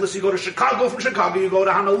Los Angeles you go to Chicago, from Chicago you go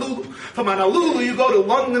to Honolulu, from Honolulu you go to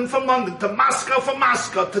London, from London to Moscow, from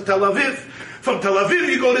Moscow to Tel Aviv, from Tel Aviv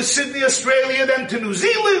you go to Sydney, Australia, then to New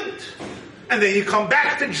Zealand, and then you come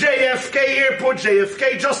back to JFK Airport,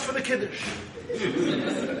 JFK just for the Kiddush.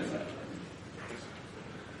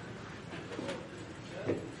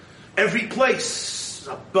 Every place,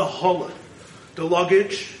 a behola, the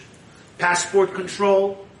luggage, passport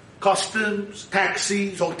control, customs,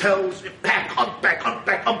 taxis, hotels,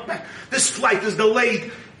 unpack. This flight is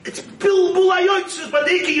delayed. It's bilbul ayotzes, but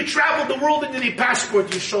you travel the world and in your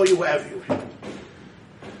passport, you show you wherever you are.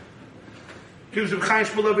 Here's Reb Chaim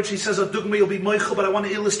Shmulevich, he says, a dugma, you'll be moichel, but I want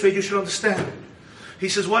to illustrate, you should understand. He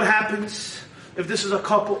says, what happens if this is a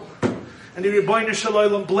couple, and the Rebbeinu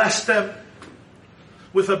Shalom bless them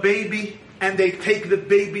with a baby, and they take the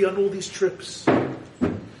baby on all these trips?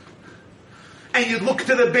 And you look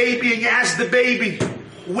to the baby and you ask the baby,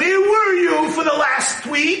 where were you for the last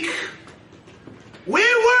week?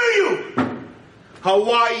 Where were you?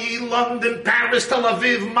 Hawaii, London, Paris, Tel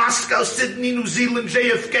Aviv, Moscow, Sydney, New Zealand,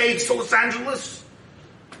 JFK, Los Angeles.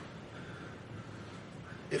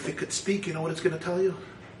 If it could speak, you know what it's going to tell you?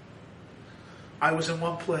 I was in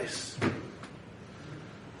one place.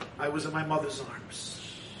 I was in my mother's arms.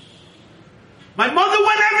 My mother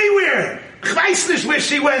went everywhere. Ich weiß nicht where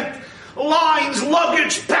she went. Lines,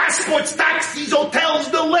 luggage, passports, taxis, hotels,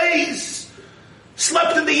 delays.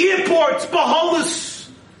 Slept in the airports, Bahamas.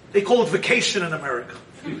 They call it vacation in America.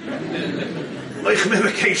 Like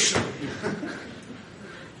vacation.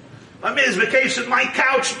 I mean, it's vacation, my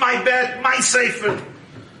couch, my bed, my sefer.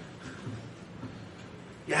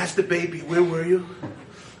 You asked the baby, where were you?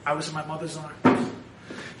 I was in my mother's arms.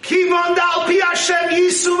 Kivon al pi Hashem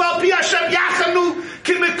Yisuv al pi Hashem Yachanu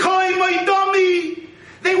Kimekoi Moidomi.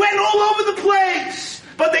 They went all over the place,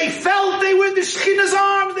 but they felt they were in the Shechina's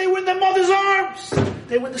arms, they were in their mother's arms.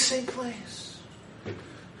 They were in the same place.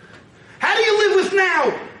 How do you live with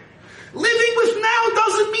now? Living with now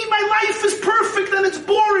doesn't mean my life is perfect and it's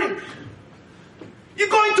boring. You're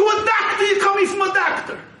going to a doctor, you're coming from a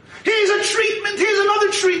doctor. Here's a treatment, here's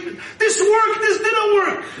another treatment. This worked, this didn't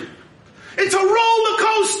work. It's a roller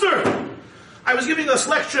coaster. I was giving this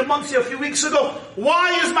lecture in Muncie a few weeks ago.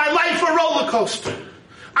 Why is my life a roller coaster?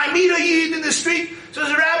 I meet a Yid in the street, says,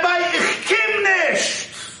 Rabbi, ich kim nicht.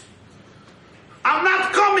 I'm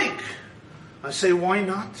not coming. I say, why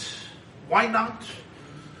not? Why not?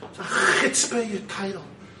 It's a chutzpah, your title.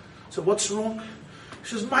 So what's wrong? He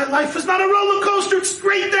says, my life is not a roller coaster, it's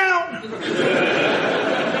straight down.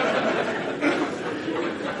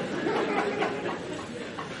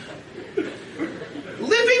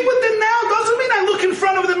 Living with the now doesn't mean I look in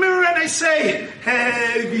front of the mirror and I say,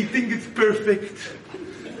 hey, we think it's perfect.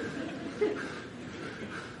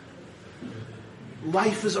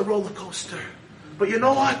 Life is a roller coaster. But you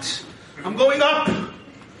know what? I'm going up.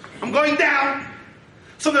 I'm going down.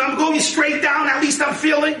 So that I'm going straight down, at least I'm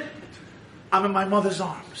feeling. I'm in my mother's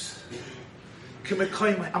arms.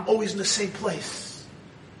 I'm always in the same place.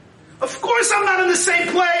 Of course I'm not in the same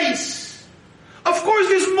place. Of course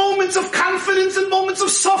there's moments of confidence and moments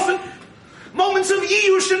of suffering. Moments of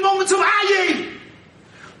yiyush and moments of ayeh.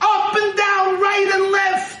 Up and down, right and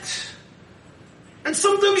left. And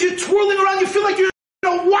sometimes you're twirling around, you feel like you're in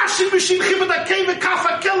a washing machine.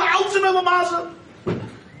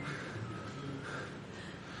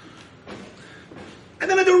 And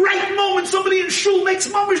then at the right moment, somebody in shul makes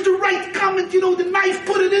mamash the right comment, the knife,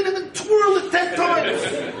 put it in, and then twirl it 10 times.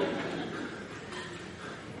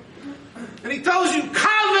 And he tells you,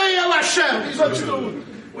 Kaveh el Hashem. He's what you doing.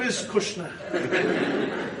 Where's Kushner?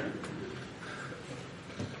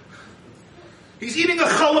 He's eating a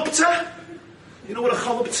chalupta. You know what a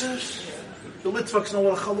chalupta is? The Litvaks know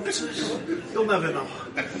what a chalupsa is? You'll never know.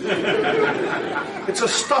 It's a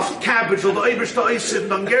stuffed cabbage, or the Eibishter Eisid,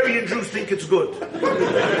 and Hungarian Jews think it's good.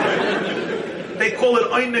 They call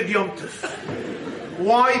it Eineg Yomtiv.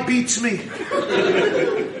 Why beats me?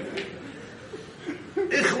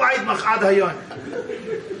 Ich leid mach ad hayon.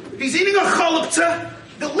 He's eating a chalupsa.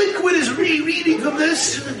 The liquid is reading from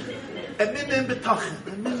this. And min betachen.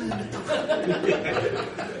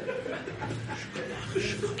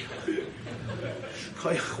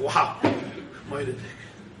 Wow.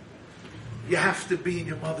 You have to be in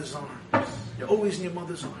your mother's arms. You're always in your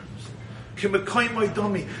mother's arms.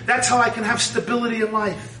 That's how I can have stability in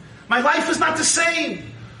life. My life is not the same.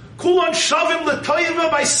 Kulon Shavim L'Toyva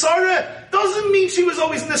by Sarah doesn't mean she was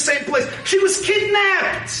always in the same place. She was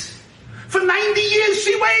kidnapped. For 90 years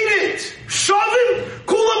she waited. Shavim,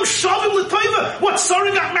 Kulam Shavim L'Toyva. What,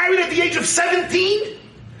 Sarah got married at the age of 17?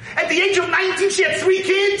 At the age of 19 she had 3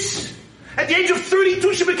 kids? At the age of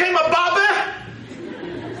 32 she became a baba?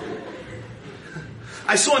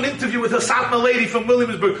 I saw an interview with a Satma lady from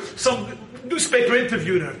Williamsburg. Some newspaper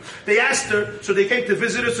interviewed her. They asked her, so they came to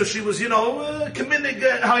visit her, so she was, committing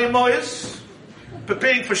Hayamoyas,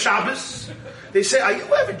 preparing for Shabbos. They say, are you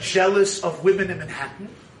ever jealous of women in Manhattan?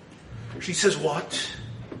 She says, what?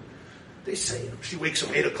 They say, she wakes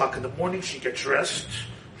up 8 o'clock in the morning, she gets dressed,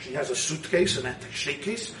 she has a suitcase, an attaché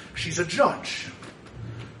case, she's a judge.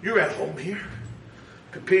 You're at home here,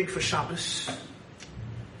 preparing for Shabbos.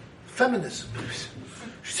 Feminism.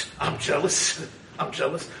 I'm jealous. I'm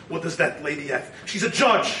jealous. What does that lady have? She's a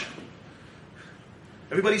judge.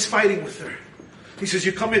 Everybody's fighting with her. He says,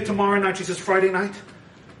 you come here tomorrow night. She says, Friday night?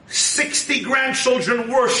 60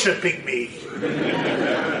 grandchildren worshipping me.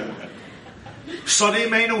 Sonny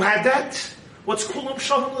Mainu had that. What's Kulam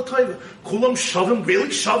Shavim L'Toyva? Kulam Shavim, really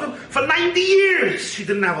Shavim? For 90 years she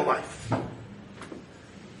didn't have a life.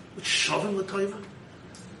 What's Shavim L'Toyva?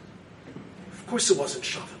 Of course it wasn't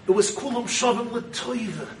Shavim. It was Kulam Shavim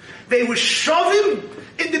L'Toyva. They were Shavim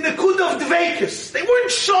in the Nekuda of Dveikus. They weren't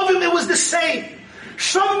Shavim, it was the same.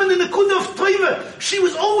 Shavim in the Nekuda of Toiva. She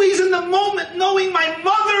was always in the moment knowing my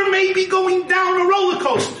mother may be going down a roller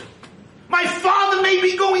coaster. My father may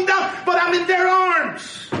be going down, but I'm in their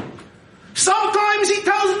arms. Sometimes he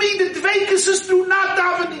tells me that Dveikus is through not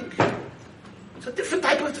davening. It's a different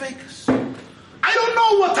type of Dveikus. I don't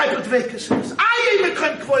know what type of Dveikus is.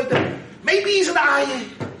 Maybe he's an Aye.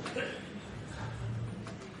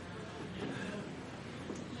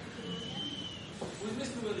 Who's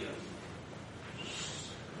Mr. Williams?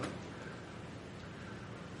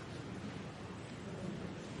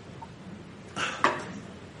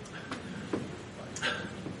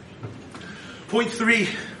 Point 3.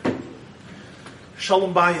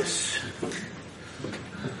 Shalom Bayis.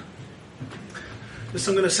 This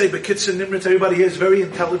I'm going to say, Bekitz and Nimrit, everybody here is very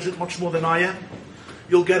intelligent, much more than I am.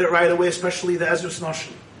 You'll get it right away, especially the Ezras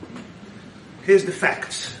Nashim. Here's the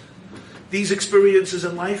facts. These experiences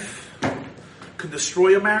in life can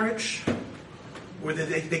destroy a marriage, or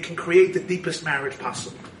they can create the deepest marriage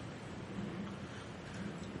possible.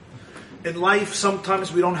 In life,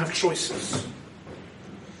 sometimes we don't have choices.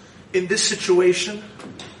 In this situation,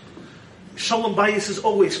 Shalom Bayis is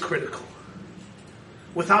always critical.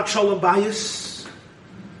 Without Shalom Bayis,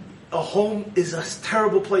 a home is a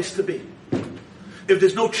terrible place to be. If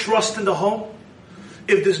there's no trust in the home,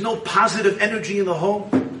 if there's no positive energy in the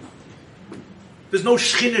home, there's no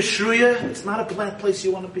Shechina Shruya, it's not a bad place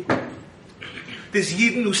you want to be. There's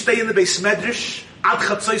Yidden who stay in the Beis Medrash, Ad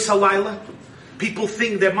Chatzos Halayla. People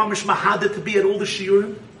think they're mamish mahada to be at all the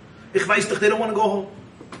shiurim. Ich weiß doch, they don't want to go home.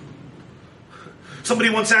 Somebody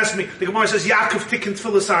once asked me, the Gemara says, Yaakov tikkun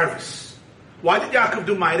tefillas arvis. Why did Yaakov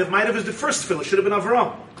do Ma'ariv? Ma'ariv is the first tefillah, should have been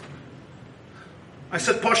Avraham. I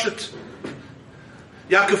said, Poshet.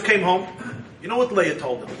 Yaakov came home. You know what Leah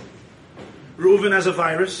told him? Reuven has a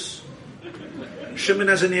virus. Shimon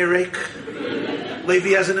has an earache. Levi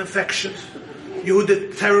has an infection.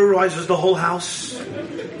 Yehuda terrorizes the whole house.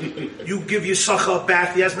 You give Yisachar a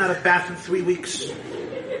bath. He hasn't had a bath in 3 weeks.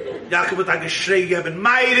 Yaakov would like a shrei geben.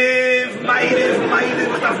 Ma'ariv.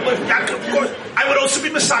 Yaakov, of course. I would also be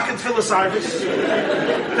Masakin Tfilas Arvis.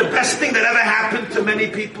 The best thing that ever happened to many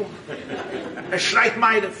people. A shreit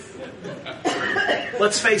Ma'ariv.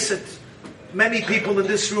 Let's face it, many people in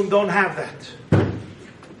this room don't have that.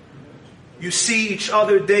 You see each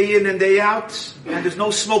other day in and day out, and there's no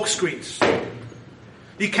smoke screens.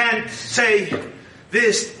 You can't say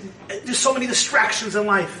this. There's so many distractions in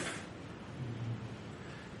life.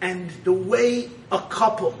 And the way a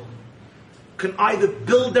couple can either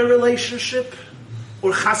build their relationship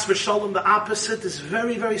or chas v'shalom, the opposite, is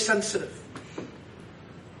very, very sensitive.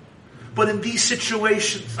 But in these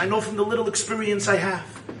situations, I know from the little experience I have,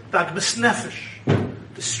 the agmas nefesh,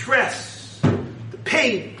 the stress, the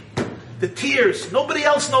pain, the tears, nobody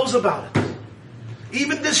else knows about it.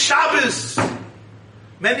 Even this Shabbos,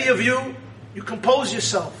 many of you compose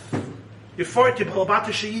yourself. You fart, you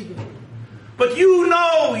balabata sheyidin. But you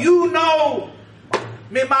know,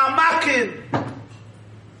 Mima'amakim,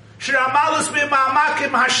 Shiramalis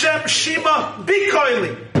Mima'amakim, Hashem Shima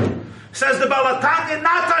Bikoili. Says the Balatanya,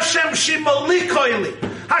 not Hashem Shima Likoili.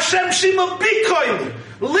 Hashem Shima Bikoili.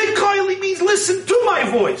 Likoili means listen to my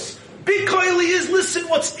voice. Bikoili is listen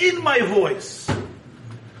what's in my voice.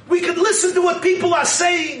 We can listen to what people are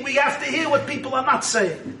saying. We have to hear what people are not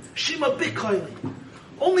saying. Shima Bikoili.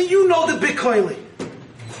 Only you know the Bikoili.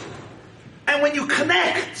 And when you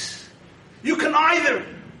connect, you can either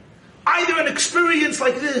an experience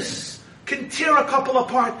like this can tear a couple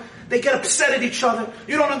apart. They get upset at each other.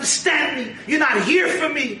 You don't understand me. You're not here for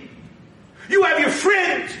me. You have your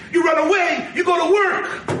friend. You run away. You go to work.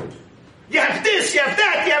 You have this, you have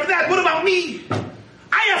that, you have that. What about me?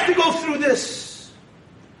 I have to go through this.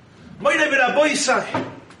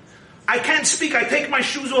 I can't speak. I take my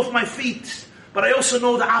shoes off my feet. But I also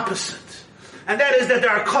know the opposite. And that is that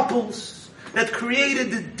there are couples that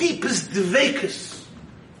created the deepest dveikus.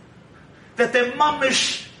 That they're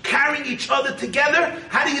mamish carrying each other together.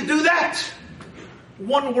 How do you do that?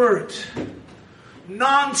 One word.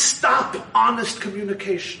 Non-stop honest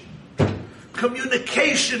communication.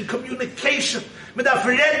 Communication. Mit darf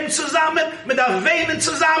reden zusammen, mit darf weinen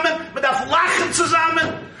zusammen, mit darf lachen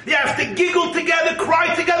zusammen. You have to giggle together,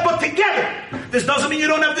 cry together, but together. This doesn't mean you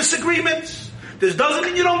don't have disagreements. This doesn't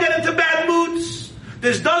mean you don't get into bad moods.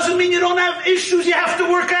 This doesn't mean you don't have issues you have to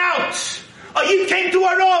work out. Oh, you came to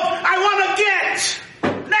our Rov, I want to get.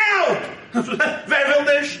 Now! Wer will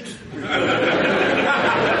nicht?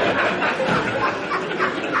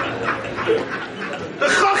 The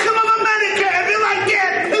Chacham of America,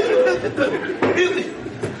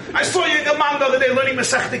 I saw you Gemara the other day learning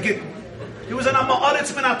Masechta Gittin. He was an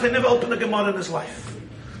Amoritz Menat, he never opened a Gemara in his life.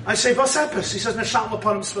 I say, what's happened? He says, Neshama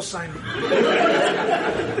Param Svasayim.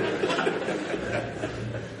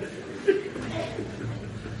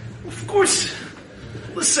 Of course,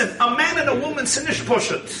 listen, a man and a woman sinish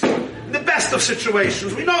poshet. In the best of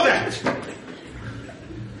situations, we know that.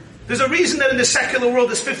 There's a reason that in the secular world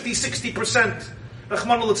there's 50-60%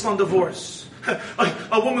 Rachmana litzlan divorce.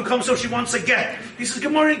 A woman comes so she wants a get. He says,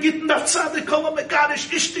 Gemara Gittin daf tzadik kol ha-megadish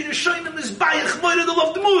ishti yeshayim mizbayach moira the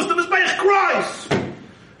love the most. The mizbayach cries.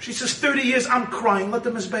 She says, 30 years I'm crying. Let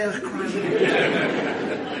the mizbayach cry.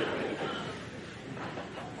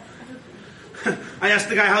 I asked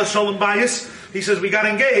the guy, how's Shalom Bayis? He says, we got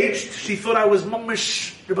engaged. She thought I was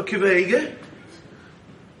mamish Rebbe Akiva Eiger.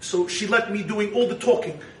 So she let me doing all the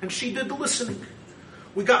talking. And she did the listening.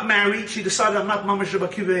 We got married. She decided I'm not mamish Rebbe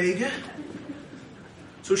Akiva Eiger.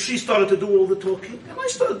 So she started to do all the talking, and I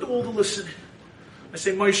started to do all the listening. I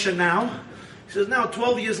say, Moshe, now? He says, now,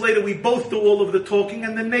 12 years later, we both do all of the talking,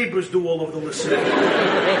 and the neighbors do all of the listening.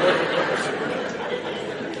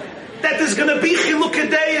 That there's going to be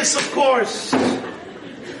chilukei deis, of course.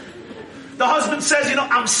 The husband says,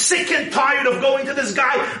 I'm sick and tired of going to this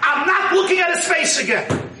guy. I'm not looking at his face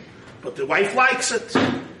again. But the wife likes it.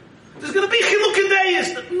 There's going to be chilukei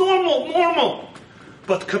deis, normal.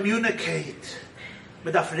 But communicate.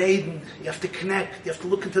 You have to connect. You have to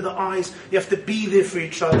look into the eyes. You have to be there for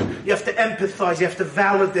each other. You have to empathize. You have to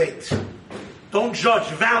validate. Don't judge.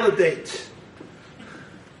 Validate.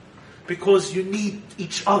 Because you need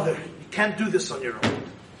each other. You can't do this on your own.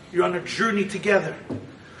 You're on a journey together.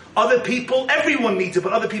 Other people, everyone needs it,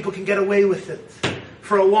 but other people can get away with it.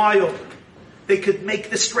 For a while, they could make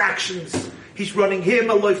distractions. He's running here,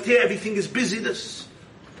 my life here, everything is busyness.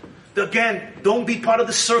 Again, don't be part of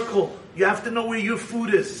the circle. You have to know where your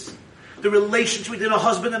food is. The relationship between a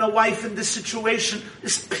husband and a wife in this situation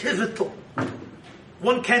is pivotal.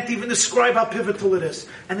 One can't even describe how pivotal it is.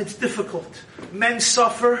 And it's difficult. Men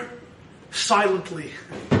suffer silently.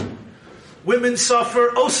 Women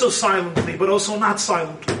suffer also silently, but also not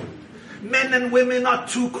silently. Men and women are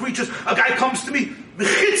two creatures. A guy comes to me,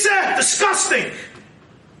 Mechitza, disgusting.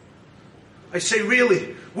 I say,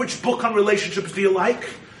 really? Which book on relationships do you like?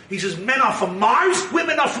 He says, men are from Mars,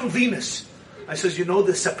 women are from Venus. I says,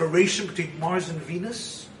 the separation between Mars and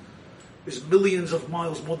Venus is millions of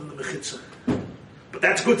miles more than the Mechitza. But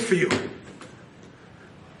that's good for you.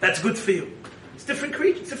 That's good for you. It's different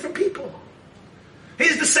creatures, different people.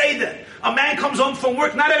 Here's the Seder. A man comes home from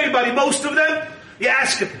work, not everybody, most of them. You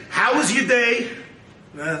ask him, how was your day?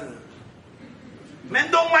 Men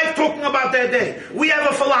don't like talking about their day. We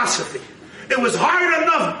have a philosophy. It was hard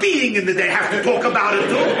enough being in the day. Have to talk about it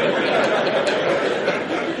too.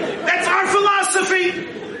 That's our philosophy.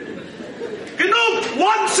 Genug.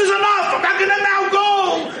 Once is enough. I'm not going to now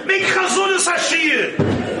go make chazuras hashir.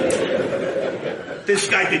 This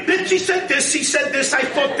guy did this, he said this, I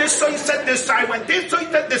thought this, so he said this, so I went this, so he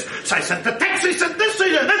said this, so I sent a text, so he said this, so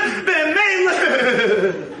he said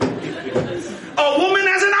this. A woman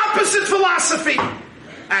has an opposite philosophy.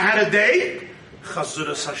 I had a day,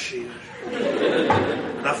 chazuras hashir.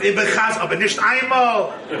 Darf ich bechaz, aber nicht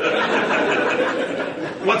einmal.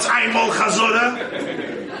 What's einmal chazura?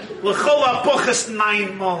 L'chol ha'poches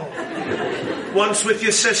 9 mal. Once with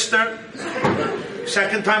your sister,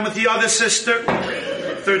 second time with the other sister,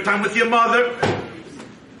 third time with your mother,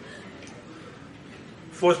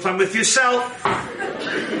 fourth time with yourself,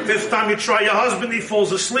 fifth time you try your husband, he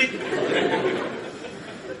falls asleep.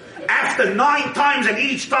 After 9 times, and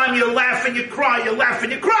each time you laugh and you cry, you laugh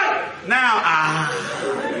and you cry. Now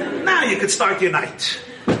you can start your night.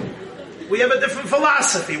 We have a different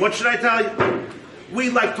philosophy. What should I tell you? We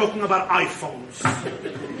like talking about iPhones,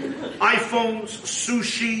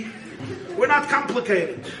 sushi. We're not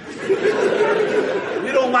complicated.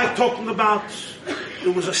 We don't like talking about,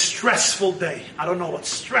 it was a stressful day. I don't know what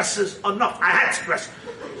stress is. Enough. I had stress.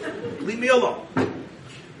 Leave me alone.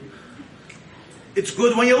 It's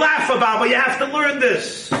good when you laugh about, but you have to learn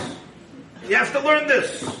this. You have to learn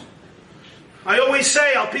this. I always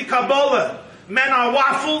say, al pi Kabbalah, men are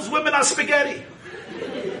waffles, women are spaghetti.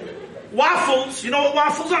 Waffles, you know what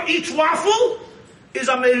waffles are? Each waffle is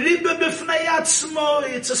a meriba b'fnei atzmo.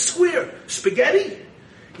 It's a square. Spaghetti,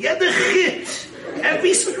 jede chit,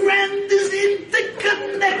 every strand is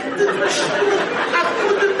interconnected. I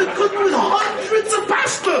put with hundreds of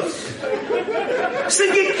pastas. So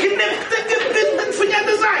you connect and gebinden von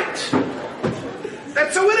jeder Seite.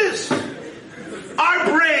 That's how it is. Our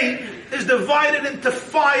brain is divided into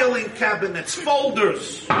filing cabinets,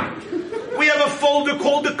 folders. We have a folder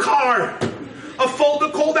called the car, a folder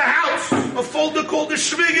called the house, a folder called the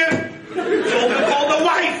shviger, a folder called the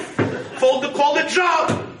wife, a folder called the job,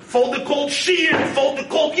 a folder called shir, a folder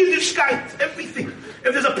called Yiddishkeit, everything.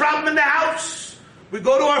 If there's a problem in the house, we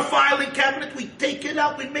go to our filing cabinet, we take it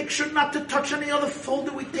out, we make sure not to touch any other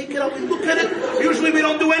folder, we take it out, we look at it. Usually we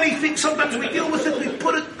don't do anything, sometimes we deal with it, we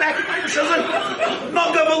put it back.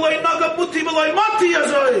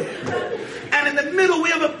 And in the middle we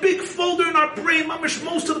have a big folder in our brain,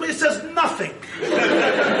 most of the way it says nothing.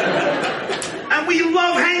 And we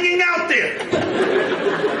love hanging out there.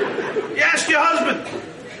 You ask your husband,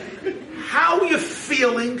 how are you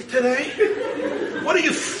feeling today? What are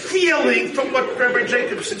you feeling from what Rabbi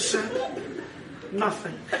Jacobson said?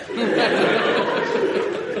 Nothing.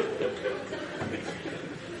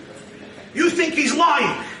 You think he's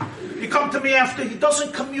lying. You come to me after, he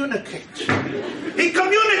doesn't communicate. He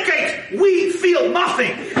communicates. We feel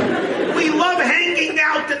nothing. We love hanging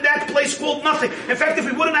out in that place called nothing. In fact, if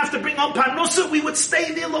we wouldn't have to bring on Parnusa, we would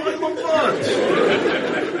stay there.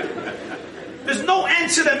 There's no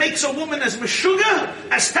answer that makes a woman as meshuga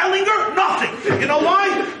as telling her nothing. You know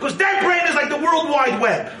why? Because that brain is like the World Wide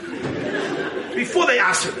Web. Before they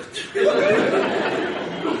answered it.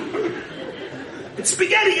 It's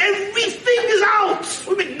spaghetti. Everything is out.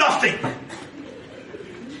 We mean nothing.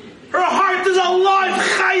 Her heart is alive,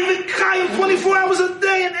 chayv, 24 hours a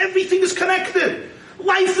day, and everything is connected.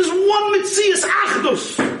 Life is one mitzias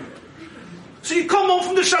achdus. So you come home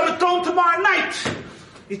from the Shabbaton tomorrow night.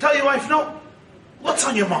 You tell your wife, no. What's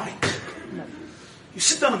on your mind? You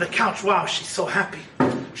sit down on the couch. Wow, she's so happy.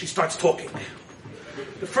 She starts talking.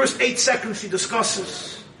 The first 8 seconds she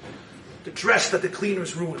discusses the dress that the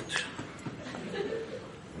cleaners ruined.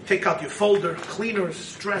 You take out your folder,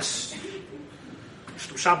 cleaners, dress.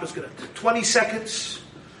 20 seconds,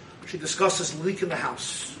 she discusses leak in the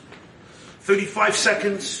house. 35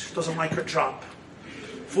 seconds, doesn't like her job.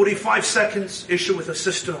 45 seconds, issue with her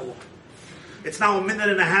sister-in-law. It's now a minute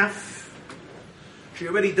and a half. She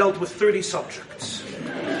already dealt with 30 subjects.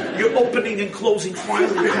 You're opening and closing filing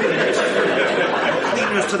cabinets.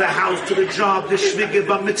 Cleaners to the house, to the job, the shvige,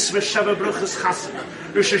 bar mitzvah, sheva bruchas chasana,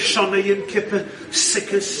 Rosh Hashanah, Yom Kippur,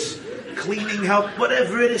 sickness, cleaning help,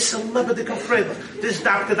 whatever it is, celebrity confreda. This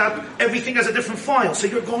doctor, that, everything has a different file. So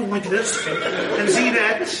you're going like this, and see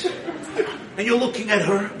that, and you're looking at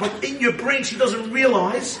her, but in your brain she doesn't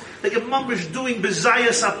realize that your mom is doing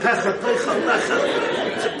bezayas apecha,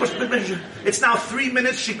 it's now 3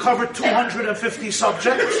 minutes, she covered 250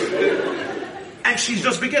 subjects, and she's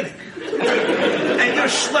just beginning. And you're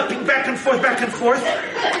schlepping back and forth,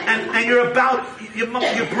 and you're about, your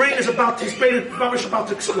brain is about to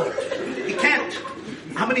explode. You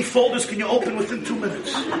How many folders can you open within 2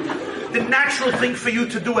 minutes? The natural thing for you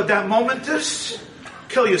to do at that moment is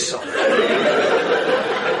kill yourself.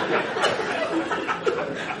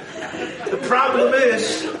 The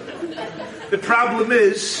problem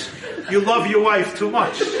is, you love your wife too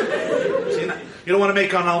much. See, you don't want to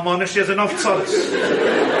make her an almana, she has enough tzaddis.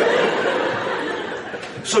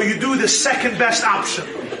 So you do the second best option.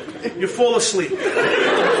 You fall asleep.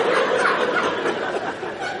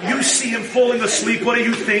 You see him falling asleep, what do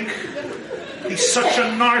you think? He's such a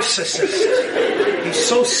narcissist. He's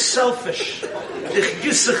so selfish.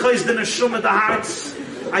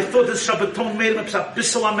 I thought this Shabbaton made him a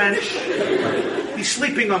bissel a mensch. He's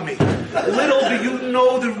sleeping on me. Little do you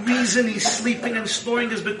know the reason he's sleeping and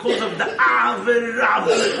snoring is because of the Ave Rav,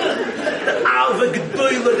 the Ave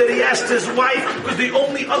Gedoyle that he asked his wife, because the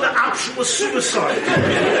only other option was suicide.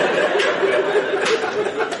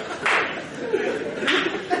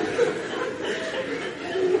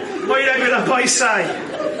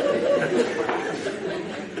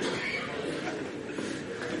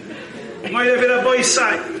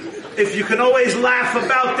 If you can always laugh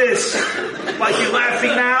about this, like you're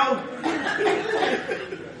laughing now,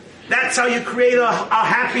 that's how you create a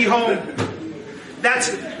happy home.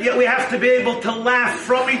 We have to be able to laugh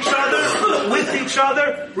from each other, with each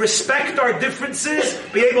other, respect our differences,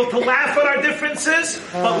 be able to laugh at our differences,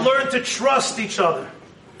 but learn to trust each other.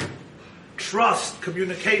 Trust,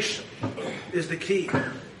 communication is the key.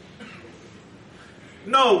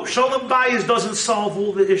 No, Shalom Bayis doesn't solve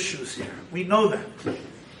all the issues here. We know that.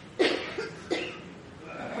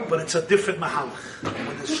 But it's a different mahalach.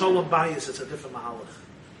 When there's Shalom Bayis, it's a different mahalach.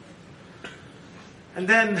 And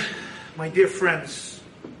then, my dear friends,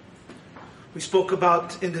 we spoke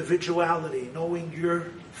about individuality, knowing your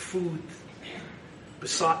food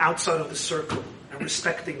outside of the circle and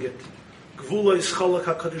respecting it. Gvula is chalak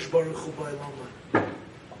HaKadosh Baruch Hu ba'ilama.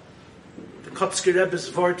 The Kotzker Rebbe's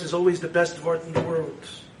vart is always the best vart in the world.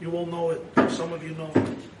 You all know it. Some of you know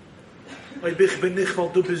it. Ich bin nicht, weil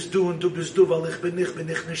du bist du und du bist du, weil ich bin nicht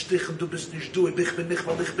dich und du bist nicht du. Ich bin nicht,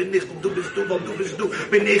 weil ich bin nicht und du bist du, weil du bist du.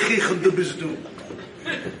 Bin ich und du bist du.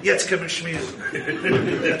 Jetzt können wir schmieren.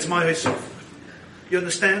 That's my Yosef. You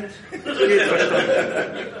understand?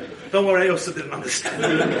 Don't worry, I also didn't understand.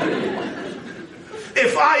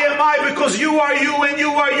 If I am I because you are you and you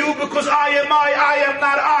are you because I am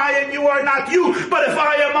not I and you are not you. But if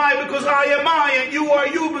I am I because I am I and you are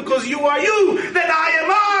you because you are you, then I am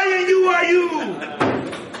I and you are you.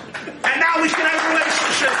 And now we can have a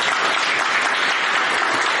relationship.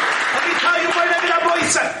 Let me tell you what Rabbi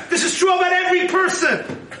said. This is true about every person.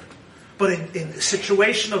 But in the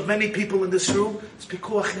situation of many people in this room, it's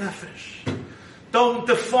pikuach nefesh. Don't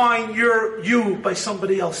define your you by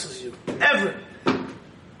somebody else's you. Ever.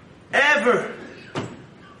 Ever.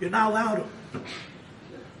 You're not allowed to.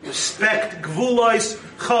 Respect Gvulois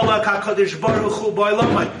Chalak HaKadosh Baruch Hu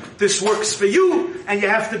ba'olamai. This works for you, and you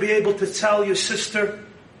have to be able to tell your sister,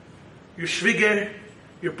 your shviger,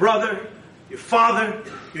 your brother, your father,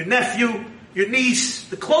 your nephew, your niece,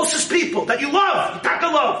 the closest people that you love, you taka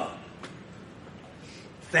love.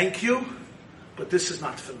 Thank you, but this is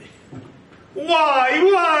not for me. Why?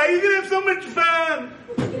 You're going to have so much fun.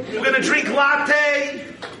 We're going to drink latte.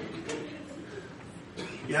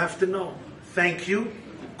 You have to know. Thank you.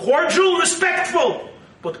 Cordial, respectful.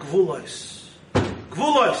 But gvulos.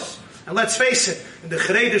 Gvulos. And let's face it, in the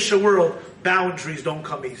Charedische world, boundaries don't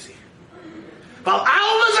come easy.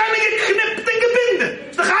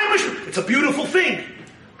 It's a beautiful thing.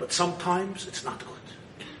 But sometimes it's not good.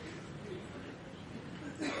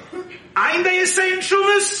 Ein day is saying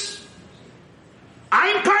shuvas.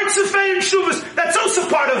 Ein parts of in shuvas. That's also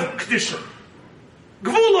part of Kedusha.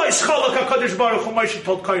 Gvula is chalak HaKadosh Baruch Hu Moshe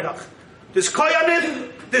told Kairach. There's Koyanim,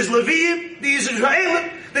 there's Leviim, there's Israelim,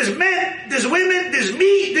 there's men, there's women, there's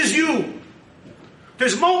me, there's you.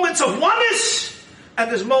 There's moments of oneness and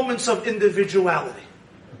there's moments of individuality.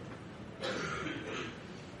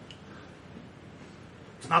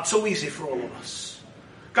 It's not so easy for all of us.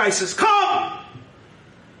 Guy says, come!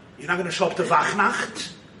 You're not going to show up to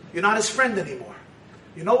Vachnacht. You're not his friend anymore.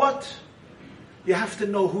 You know what? You have to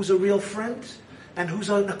know who's a real friend and who's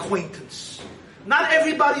an acquaintance. Not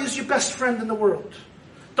everybody is your best friend in the world.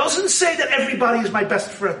 Doesn't say that everybody is my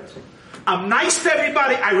best friend. I'm nice to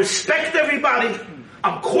everybody. I respect everybody.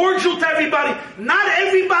 I'm cordial to everybody. Not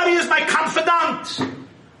everybody is my confidant.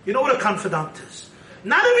 You know what a confidant is?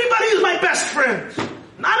 Not everybody is my best friend.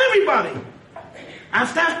 Not everybody. I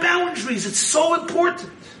have to have boundaries. It's so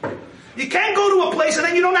important. You can't go to a place and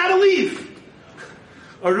then you don't know how to leave.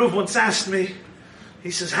 A Ruv once asked me,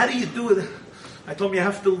 he says, how do you do it? I told him you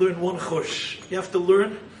have to learn one chush. You have to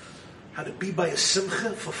learn how to be by a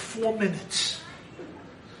simcha for 4 minutes.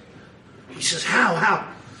 He says, how?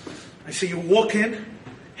 I say, you walk in,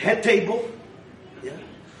 head table, yeah.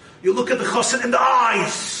 You look at the chassan in the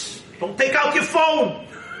eyes. Don't take out your phone.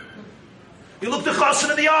 You look the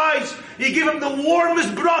chassan in the eyes. You give him the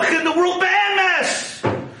warmest bracha in the world, be'emes.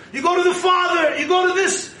 You go to the father, you go to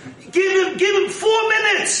this. Give him 4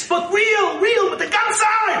 minutes, but real, with the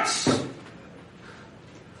ganze.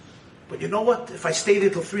 But you know what? If I stay there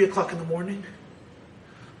till 3 o'clock in the morning,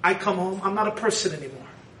 I come home, I'm not a person anymore.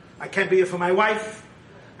 I can't be here for my wife.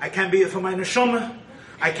 I can't be here for my neshama.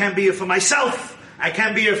 I can't be here for myself. I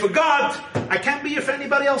can't be here for God. I can't be here for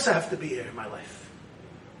anybody else. I have to be here in my life.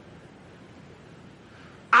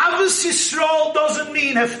 Avos Yisrael doesn't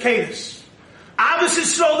mean hefkeris. Avos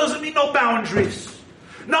Yisrael doesn't mean no boundaries.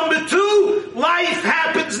 Number 2, life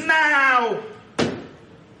happens now.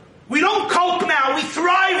 We don't cope now, we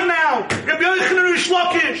thrive now. Rabbi Yochanan Rish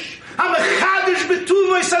Lakish, HaMechadish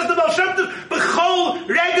B'tuvo, says the Baal Shem Tov, B'chol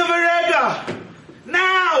rega v'rega.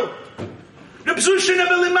 Now. Reb Zusha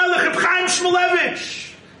Neb Elimelech, Reb Chaim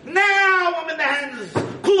Shmulevich. Now I'm in the hands.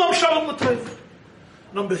 Kulam Shalom L'Tov.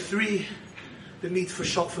 Number 3, the need for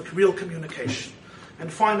real communication.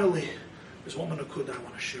 And finally, there's one Nakuda I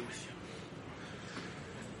want to share with you.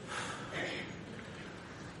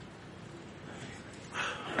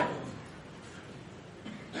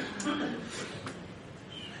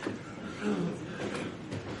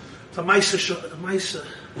 The Maisa,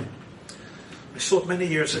 I saw it many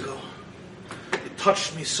years ago. It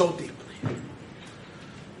touched me so deeply.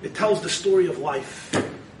 It tells the story of life.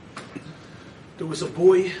 There was a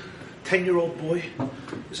boy, 10-year-old boy, who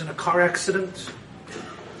was in a car accident.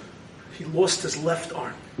 He lost his left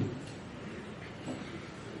arm. It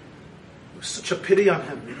was such a pity on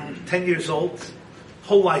him, 10 years old,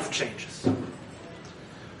 whole life changes.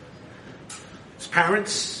 His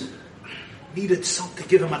parents needed something to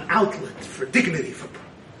give him an outlet for dignity.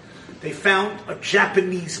 They found a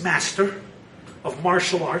Japanese master of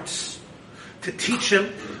martial arts to teach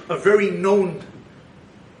him a very known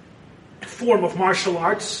form of martial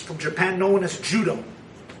arts from Japan known as judo.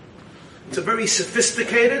 It's a very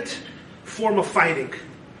sophisticated form of fighting.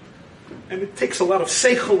 And it takes a lot of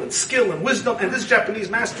seichel and skill and wisdom. And this Japanese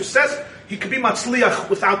master says he could be matzliach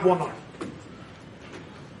without one arm.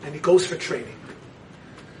 And he goes for training.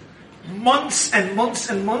 Months and months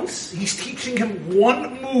and months, he's teaching him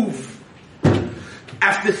one move.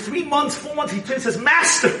 After 3 months, 4 months, he turns and says,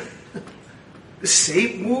 Master, the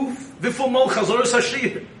same move?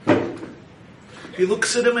 He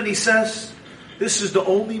looks at him and he says, this is the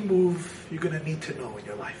only move you're going to need to know in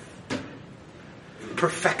your life.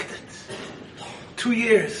 Perfect it. 2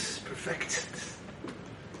 years, perfect it.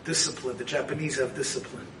 Discipline. The Japanese have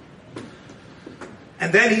discipline.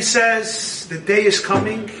 And then he says, the day is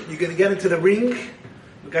coming, you're going to get into the ring,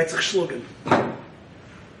 the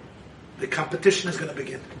competition is going to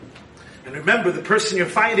begin. And remember, the person you're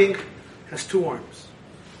fighting has 2 arms.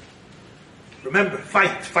 Remember,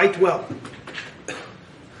 fight well.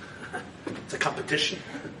 It's a competition.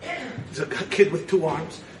 He's a kid with 2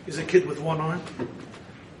 arms. He's a kid with 1 arm.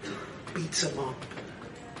 Beats him up.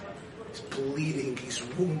 He's bleeding. He's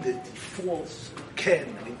wounded. He falls.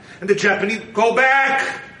 And the Japanese, go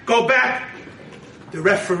back. The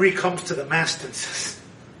referee comes to the master and says,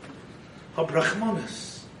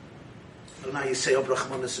 Abrachmanis. Well, now you say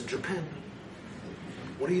Abrachmanis in Japan.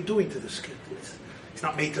 What are you doing to this kid? He's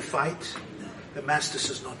not made to fight. The master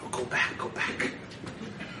says, no, go back.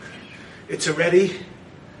 It's already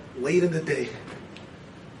late in the day.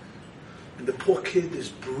 And the poor kid is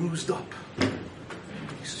bruised up.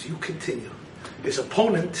 He says, you continue. His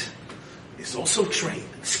opponent is also trained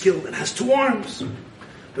and skilled and has 2 arms.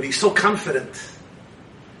 But he's so confident.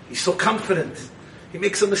 He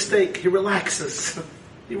makes a mistake. He relaxes.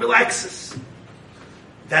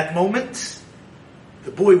 That moment,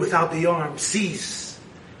 the boy without the arm sees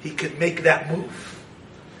he could make that move.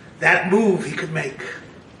 That move he could make.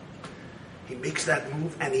 He makes that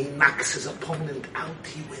move and he knocks his opponent out.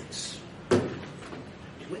 He wins.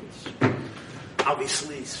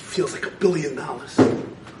 Obviously, he feels like $1 billion.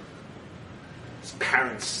 His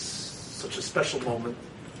parents, such a special moment.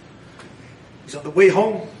 He's on the way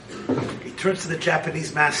home. He turns to the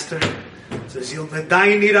Japanese master. Says,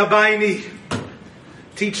 Yilnadaini Rabbaini.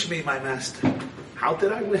 Teach me, my master. How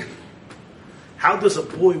did I win? How does a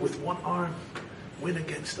boy with 1 arm win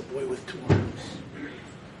against a boy with 2 arms?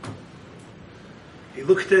 He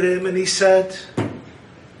looked at him and he said,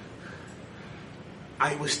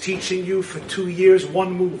 I was teaching you for 2 years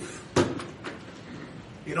 1 move.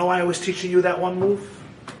 You know why I was teaching you that 1 move?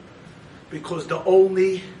 Because the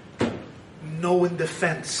only known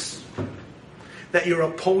defense that your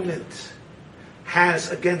opponent has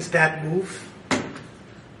against that move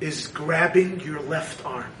is grabbing your left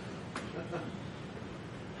arm.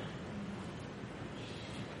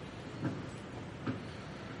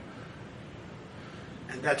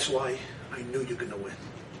 And that's why I knew you're going to win.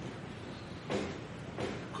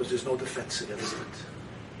 Because there's no defense against it.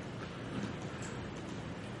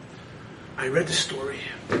 I read the story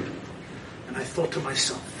and I thought to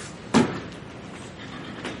myself,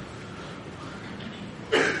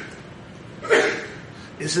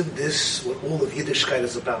 isn't this what all of Yiddishkeit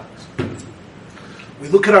is about? We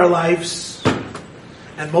look at our lives,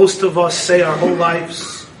 and most of us say our whole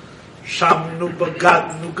lives, Shamnu,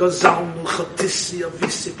 Bagadnu, Gazalnu, Chatisi,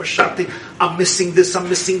 Avisi, Pashati, I'm missing this, I'm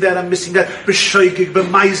missing that, I'm missing that, B'shoigig,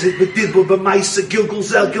 B'maizid, B'didbu, B'maisa, Gilgul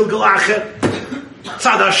Zel, Gilgul Acher,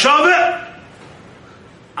 Tzad HaShaveh,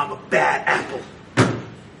 I'm a bad apple.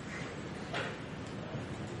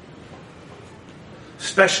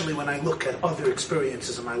 Especially when I look at other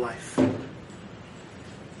experiences in my life.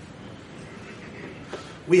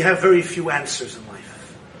 We have very few answers in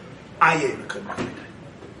life.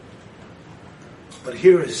 But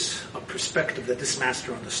here is a perspective that this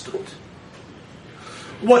master understood.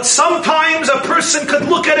 What sometimes a person could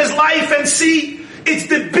look at his life and see, it's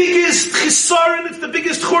the biggest chisaron, it's the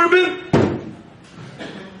biggest churban.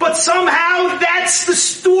 But somehow that's the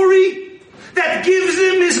story that gives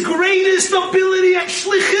him his greatest ability and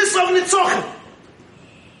shlichus of nitzachim.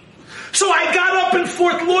 So I got up in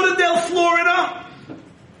Fort Lauderdale, Florida,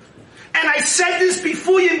 and I said this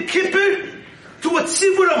before Yom Kippur to a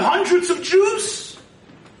tzibur of hundreds of Jews,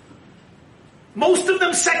 most of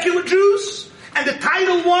them secular Jews, and the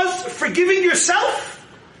title was Forgiving Yourself,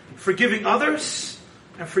 Forgiving Others,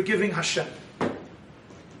 and Forgiving Hashem.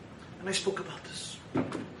 And I spoke about this.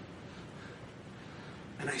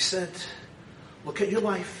 And I said, look at your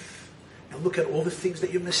life and look at all the things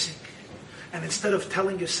that you're missing. And instead of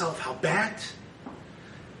telling yourself how bad,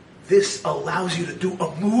 this allows you to do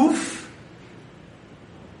a move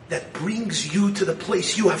that brings you to the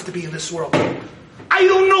place you have to be in this world. I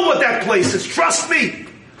don't know what that place is, trust me.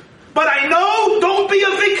 But I know, don't be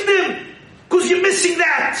a victim, because you're missing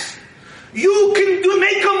that. You can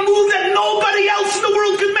make a move that nobody else in the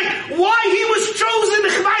world can make. Why he was chosen,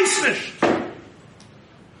 ich weiß nicht.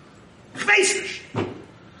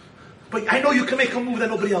 But I know you can make a move that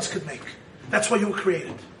nobody else could make. That's why you were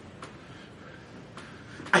created.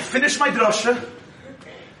 I finished my drasha.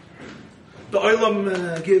 The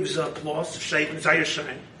Olam gives applause.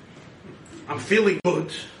 I'm feeling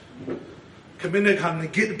good.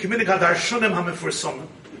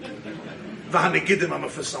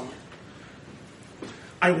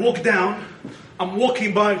 I walk down. I'm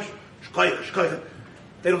walking by.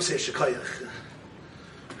 They don't say shekayach.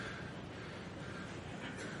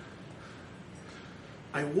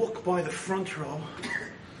 I walk by the front row.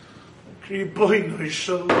 There's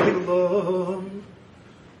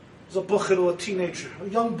a bucher or a teenager, a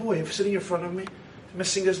young boy sitting in front of me,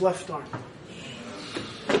 missing his left arm.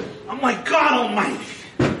 I'm like, God Almighty.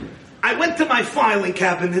 I went to my filing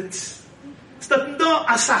cabinet. Statt no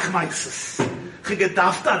asach meises.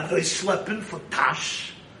 Gedacht an schleppen von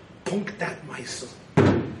Tasch. Punkt that meisel.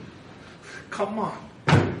 Come on.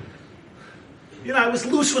 You know, I was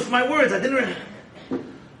loose with my words.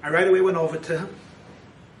 I right away went over to him.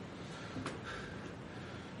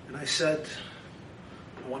 And I said,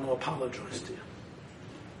 I want to apologize to you.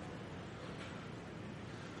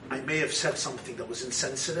 I may have said something that was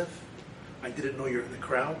insensitive. I didn't know you're in the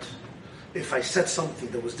crowd. If I said something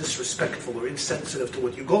that was disrespectful or insensitive to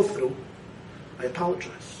what you go through, I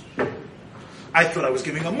apologize. I thought I was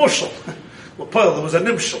giving a mushal. Well, Paul, there was a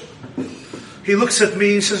nimshal. He looks at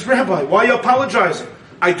me and says, Rabbi, why are you apologizing?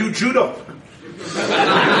 I do judo.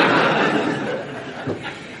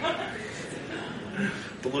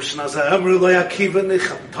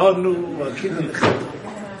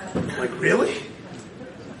 Like, really?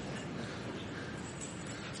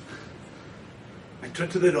 I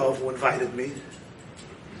turned to the Rav who invited me.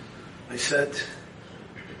 I said,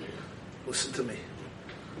 listen to me.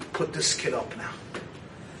 Put this kid up now.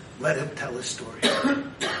 Let him tell his story.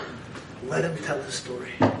 Let him tell his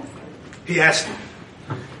story. He asked me.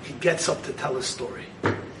 He gets up to tell his story.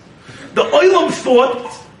 The Olam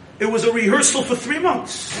thought it was a rehearsal for 3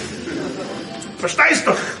 months. Verstehst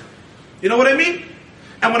doch? You know what I mean?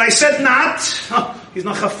 And when I said not, he's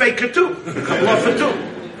not a faker too. A bluffer too.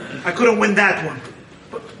 I couldn't win that one.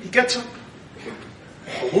 But he gets up.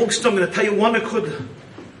 A long story, I'm going to tell you one I could.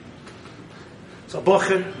 It's a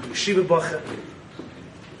bacher, yeshiva bacher.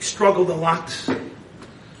 He struggled a lot.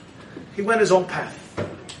 He went his own path.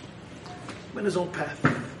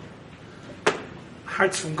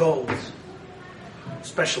 Hearts from gold.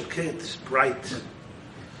 Special kids, bright.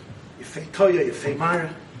 Yefei Toya, Yefei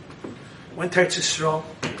Mara. Went to Eretz Yisrael.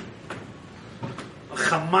 A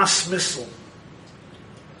Hamas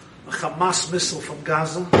missile from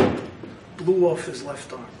Gaza blew off his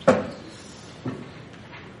left arm.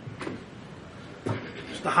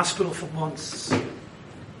 Was in the hospital for months.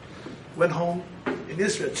 Went home in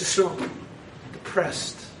Israel, Yisrael,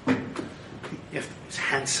 depressed. He's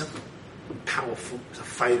handsome, powerful, he's a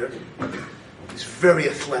fighter. He's very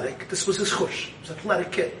athletic. This was his chush. He was an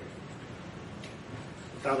athletic kid.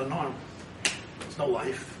 Without an arm. There's no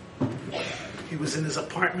life. He was in his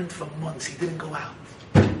apartment for months. He didn't go out.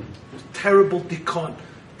 Terrible dikon.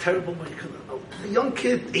 Terrible. A young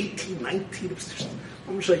kid, 18, 19. It was just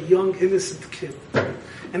almost a young, innocent kid.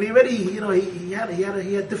 And he already, he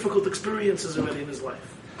had difficult experiences already in his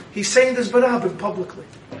life. He's saying this barabim publicly.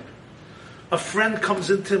 A friend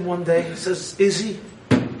comes into him one day and says, Izzy,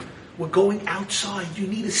 we're going outside. You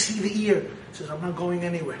need to see the ear. He says, I'm not going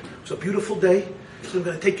anywhere. It's a beautiful day. So I'm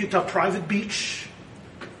going to take you to a private beach.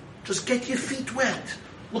 Just get your feet wet.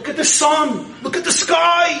 Look at the sun. Look at the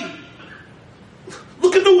sky.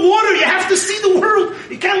 Look at the water. You have to see the world.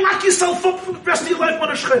 You can't lock yourself up for the rest of your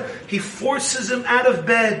life. He forces him out of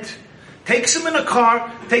bed. Takes him in a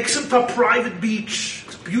car. Takes him to a private beach.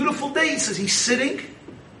 It's a beautiful day. He says he's sitting.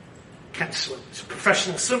 Can't swim. He's a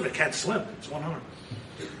professional swimmer. Can't swim. It's one arm.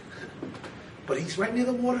 But he's right near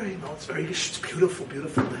the water. It's beautiful,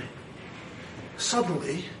 beautiful day.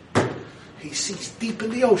 Suddenly, he sees deep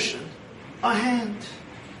in the ocean a hand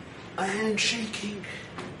shaking.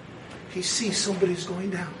 He sees somebody's going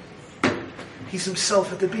down. He's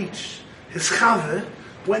himself at the beach. His chave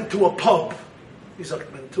went to a pub. He's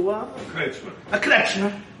went to a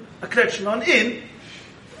kretschmer, an inn.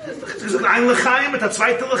 Ein l'chaim, mit a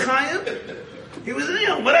zweite l'chaim. He was,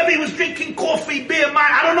 whatever he was drinking, coffee, beer, wine,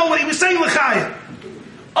 I don't know what he was saying, l'chaim.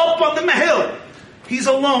 Up on the mahil. He's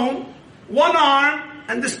alone, one arm,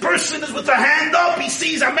 and this person is with a hand up. He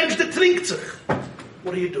sees a mensch that trinkt sich.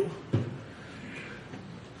 What do?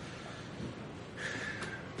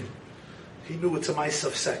 He knew it's a matter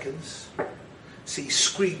of seconds. So he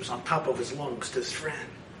screams on top of his lungs to his friend,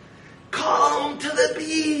 come to the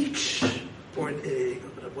beach! Or in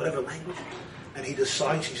whatever language. And he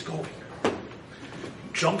decides he's going. He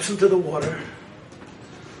jumps into the water.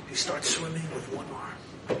 He starts swimming with one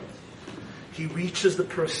arm. He reaches the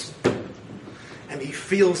person. And he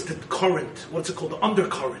feels the current, what's it called, the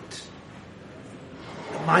undercurrent.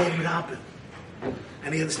 The Mayim Rabin.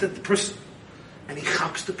 And he understands the person. And he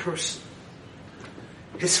chaps the person.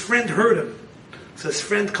 His friend heard him. So his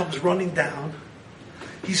friend comes running down.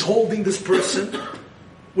 He's holding this person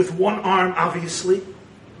with one arm, obviously.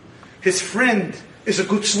 His friend is a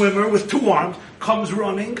good swimmer with two arms, comes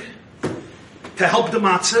running to help the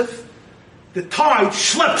matzav. The tide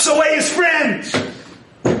schleps away his friend.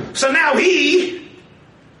 So now he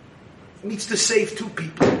needs to save two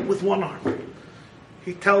people with one arm.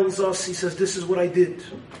 He tells us, he says, this is what I did.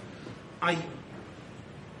 I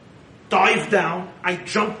dived down, I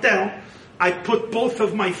jumped down, I put both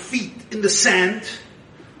of my feet in the sand,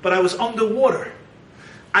 but I was underwater.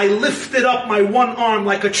 I lifted up my one arm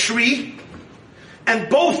like a tree, and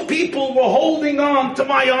both people were holding on to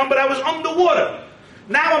my arm, but I was underwater.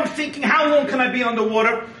 Now I'm thinking, how long can I be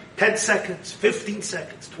underwater? 10 seconds, 15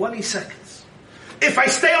 seconds, 20 seconds. If I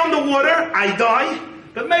stay underwater, I die,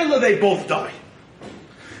 but Mela, they both die.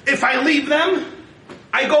 If I leave them,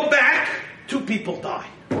 I go back, two people die.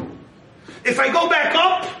 If I go back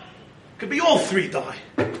up, it could be all three die.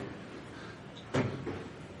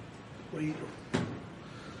 What do you do?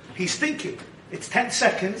 He's thinking, it's 10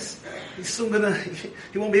 seconds, he's soon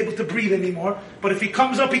he won't be able to breathe anymore, but if he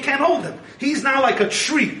comes up, he can't hold him. He's now like a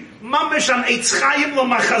tree. Mamish an eitz chayim lo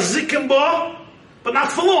machazikim bo, but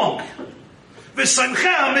not for long.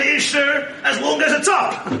 V'sanchem me'isher, as long as it's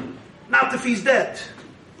up. Not if he's dead.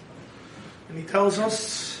 And he tells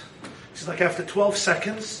us, it's like after 12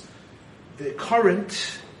 seconds, the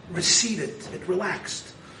current receded, it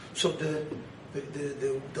relaxed. So the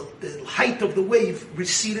height of the wave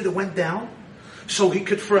receded, it went down. So he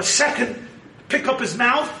could, for a second, pick up his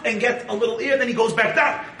mouth and get a little air, then he goes back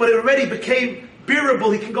down. But it already became bearable,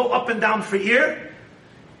 he can go up and down for air.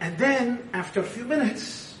 And then, after a few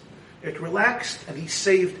minutes, it relaxed and he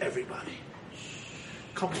saved everybody.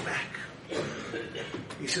 Comes back.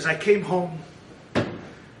 He says, I came home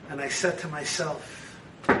and I said to myself,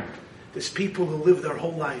 there's people who live their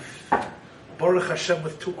whole life, Baruch Hashem,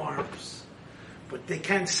 with two arms, but they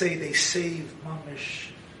can't say they saved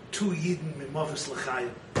mamish two yidden mimavus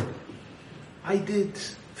l'chayim. I did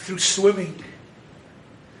through swimming.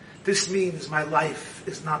 This means my life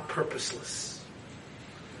is not purposeless.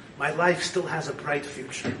 My life still has a bright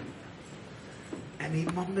future. And he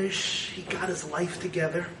got his life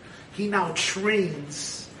together. He now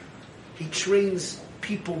trains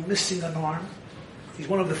people missing an arm. He's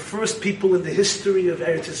one of the first people in the history of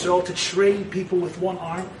Eretz Yisrael to train people with one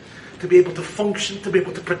arm, to be able to function, to be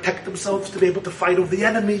able to protect themselves, to be able to fight over the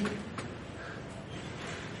enemy.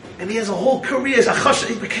 And he has a whole career as a chashav.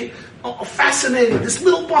 He became fascinating. This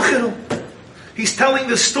little bachel. He's telling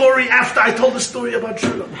the story after I told the story about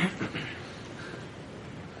Shula.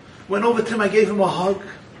 Went over to him, I gave him a hug.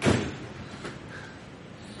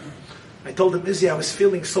 I told him, Izzy, I was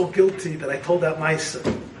feeling so guilty that I told that Maisa.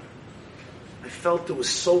 I felt it was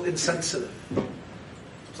so insensitive.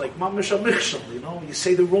 It's like mamish amichshel, you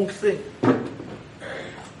say the wrong thing. But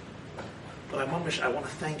mamish, I want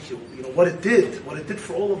to thank you. What it did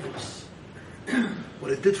for all of us.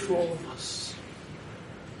 What it did for all of us.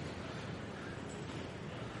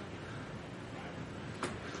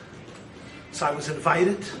 So I was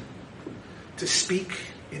invited to speak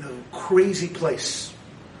in a crazy place.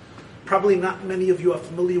 Probably not many of you are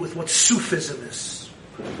familiar with what Sufism is.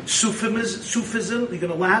 Sufism, you're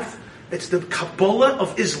going to laugh, it's the Kabbalah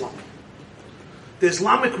of Islam. The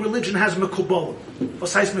Islamic religion has Mekubalim.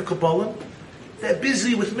 Besides Mekubalim, they're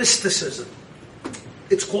busy with mysticism.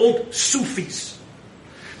 It's called Sufis.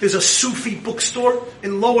 There's a Sufi bookstore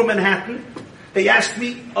in Lower Manhattan. They asked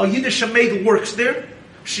me, a Yiddish maid works there.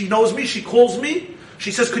 She knows me, she calls me.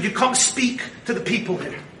 She says, could you come speak to the people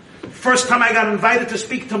here? First time I got invited to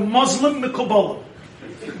speak to Muslim Mekubalim.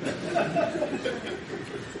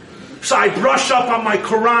 So I brush up on my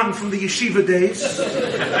Quran from the yeshiva days.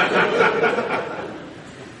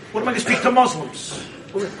 What am I going to speak to Muslims?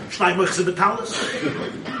 What am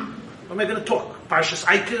I going to talk? Parshas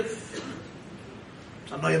Eikev?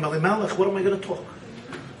 What am I going to talk?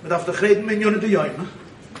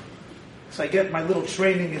 So I get my little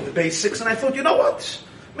training in the basics, and I thought, you know what?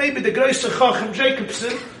 Maybe the Große Chacham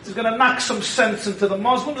Jacobson is going to knock some sense into the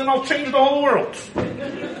Muslims, and I'll change the whole world.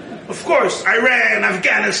 Of course, Iran,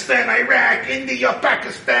 Afghanistan, Iraq, India,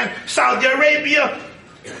 Pakistan, Saudi Arabia,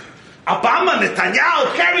 Obama,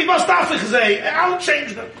 Netanyahu, Kerry, I'll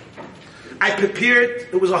change them. I prepared.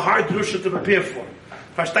 It was a hard drusha to prepare for.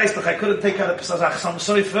 Verstehst du, I couldn't take out a Pesach Sam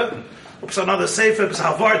Seifer, another Seifer, it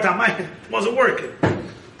wasn't working.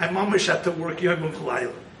 I mamish had to work Yom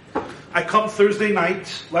Layla. I come Thursday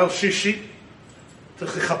night, Lal Shishi, to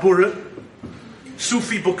the Chabura,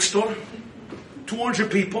 Sufi bookstore, 200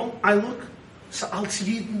 people. I look, Sa'altz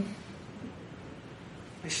Yidden.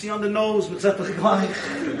 I see on the nose, I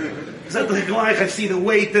see the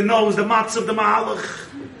weight, the nose, the matzav, the ma'alach.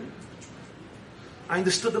 I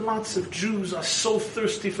understood the matzav. Jews are so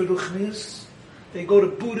thirsty for ruchnias. They go to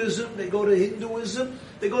Buddhism, they go to Hinduism,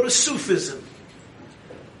 they go to Sufism.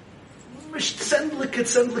 I'm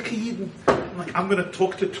like, I'm going to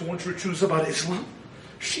talk to 200 Jews about Islam.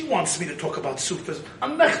 She wants me to talk about Sufism.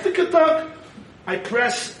 I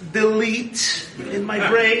press delete in my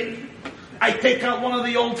brain. I take out one of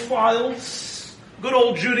the old files. Good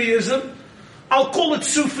old Judaism. I'll call it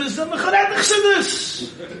Sufism.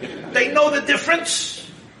 They know the difference.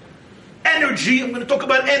 Energy. I'm going to talk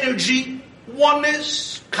about energy.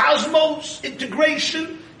 Oneness. Cosmos.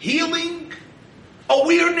 Integration. Healing.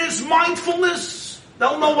 Awareness, mindfulness,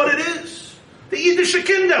 they'll know what it is. The Yiddish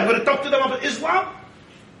kinder, I'm going to talk to them about Islam.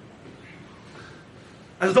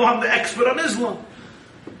 As though I'm the expert on Islam.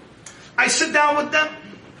 I sit down with them,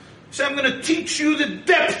 say I'm going to teach you the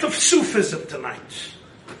depth of Sufism tonight.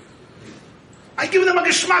 I give them a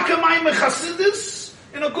geschmack of my Chassidus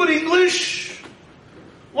in a good English.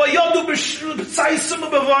 Wanted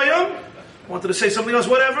to say something else,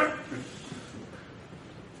 whatever.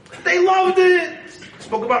 They loved it.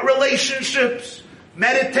 Spoke about relationships,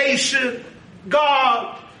 meditation,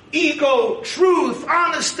 God, ego, truth,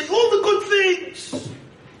 honesty, all the good things.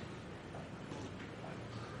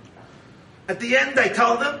 At the end, I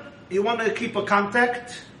tell them, you want to keep a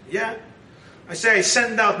contact? Yeah. I say, I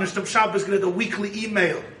send out, Mr. Shabbos, a weekly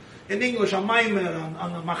email in English on my email,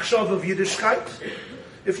 on the Machshav of Yiddishkeit.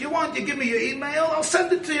 If you want, you give me your email, I'll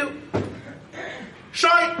send it to you.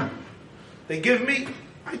 Shine. They give me.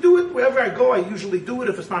 I do it wherever I go. I usually do it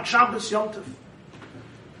if it's not Shabbos, Yom Tov.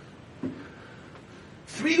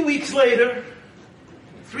 3 weeks later,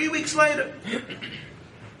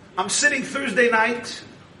 I'm sitting Thursday night.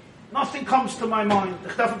 Nothing comes to my mind.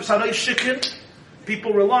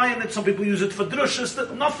 People rely on it. Some people use it for drushas.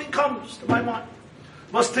 Nothing comes to my mind.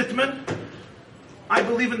 Was Titman? I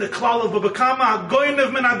believe in the klal of Babakama.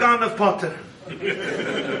 Goynev min agan of Potter.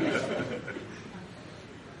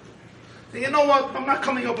 You know what? I'm not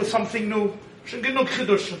coming up with something new.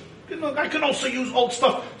 I can also use old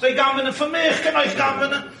stuff.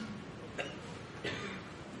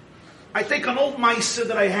 I take an old Maisa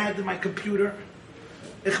that I had in my computer.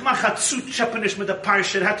 Ich mach a Zut Chepenish with the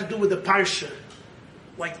Parsha. It had to do with the Parsha.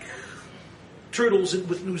 Like turtles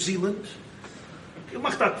with New Zealand. Ich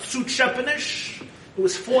mach that Zut Chepenish. It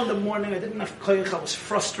was 4 a.m. I didn't have koyach. I was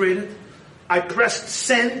frustrated. I pressed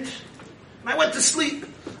send. And I went to sleep.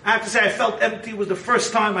 I have to say I felt empty. It was the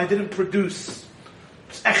first time I didn't produce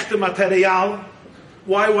echte material.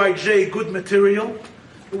 YYJ, good material.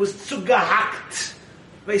 It was zugehackt.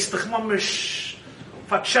 Weißt du, mamish,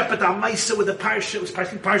 fatshepet amaisa with the parsha. It was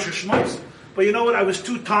parsha shmos. But you know what? I was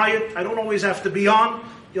too tired. I don't always have to be on.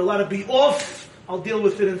 You'll let it be off. I'll deal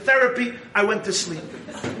with it in therapy. I went to sleep.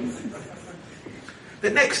 The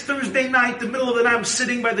next Thursday night, the middle of the night, I'm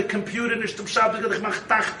sitting by the computer.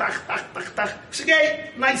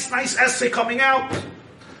 Nice essay coming out.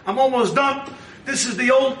 I'm almost done. This is the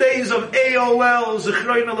old days of AOL,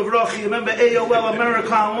 Zechroin Levrachi. Remember AOL,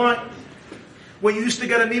 America Online? When you used to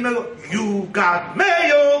get an email, you got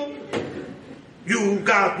mail. You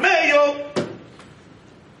got mail.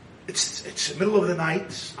 It's the middle of the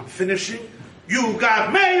night. I'm finishing. You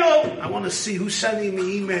got mail. I want to see who's sending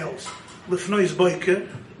me emails. Lifnois Boyke.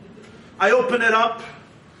 I open it up.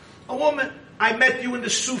 A woman. I met you in the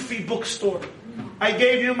Sufi bookstore. I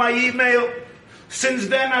gave you my email. Since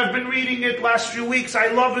then, I've been reading it last few weeks. I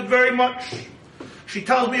love it very much. She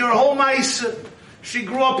tells me her whole Maisa. She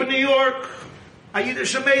grew up in New York. Aida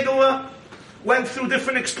Shemedula. Went through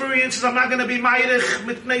different experiences. I'm not going to be Meirich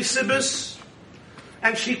mit Pnei Sibis.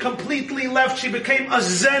 And she completely left. She became a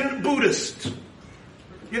Zen Buddhist.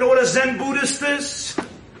 You know what a Zen Buddhist is?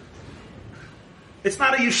 It's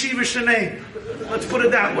not a yeshivish name. Let's put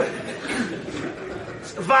it that way.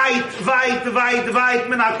 Vait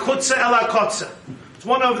min akutza el akotza. It's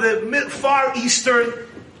one of the Far Eastern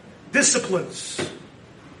disciplines,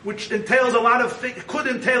 which entails a lot of things. It could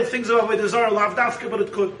entail things about Avodah Zarah, lav dafka, but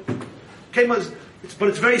it could. But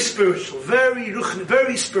it's very spiritual, very ruchni,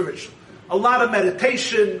 very spiritual. A lot of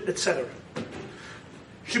meditation, etc.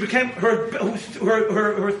 She became her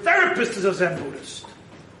therapist is a Zen Buddhist.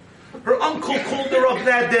 Her uncle called her up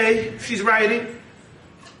that day. She's writing.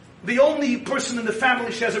 The only person in the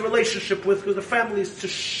family she has a relationship with, because the family is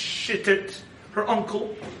Tshittit, her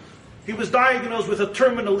uncle. He was diagnosed with a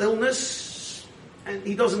terminal illness, and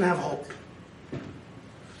he doesn't have hope.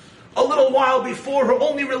 A little while before, her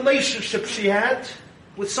only relationship she had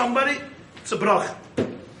with somebody, it's a bracha.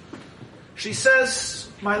 She says,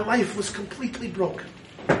 my life was completely broken.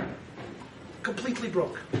 Completely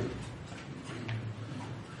broken.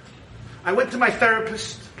 I went to my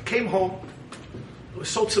therapist, came home, it was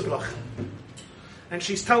so tzebrach. And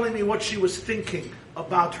she's telling me what she was thinking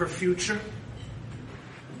about her future.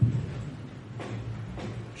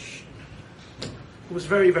 It was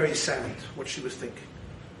very, very sad what she was thinking.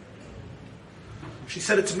 She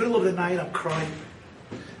said, it's the middle of the night, I'm crying.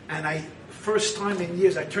 And first time in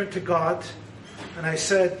years, I turned to God and I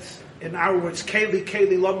said, in our words,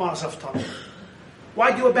 Keli, lama azavtani.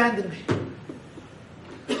 Why do you abandon me?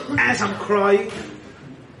 As I'm crying,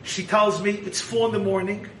 she tells me it's 4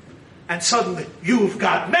 a.m, and suddenly, you've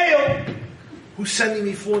got mail. Who's sending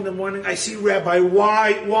me 4 a.m? I see Rabbi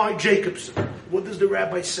Y. Jacobson. What does the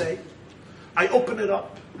rabbi say? I open it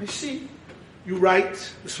up. I see. You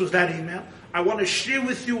write, this was that email, I want to share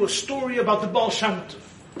with you a story about the Baal Shem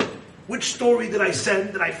Tov. Which story did I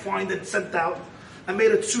send? Did I find and sent out? I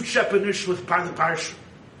made a Tzut Shepenish with the Parsha.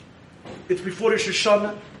 It's before Rosh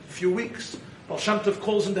Hashanah, a few weeks. Baal Shem Tov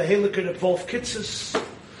calls in the Heliker at Wolf Kitzes,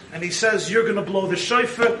 and he says, you're going to blow the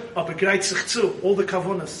shofar up a Greit Sich Zu, all the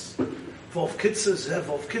Kavonas. Wolf Kitzes,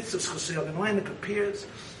 Chosei Agen prepares.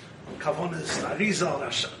 Kavonas, Arizal,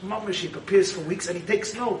 Mamish, he prepares for weeks, and he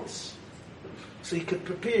takes notes. So he could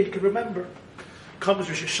prepare, he could remember. Comes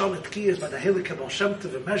Rosh Hashanah Tkiyas by the Heliker Baal Shem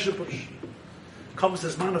Tov in Mezhebush. Comes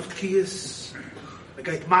this man of Tkiyas. The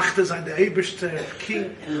Geit Machtes and the Eberster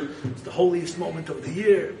King. It's the holiest moment of the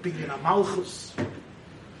year. Binyan HaMalchus.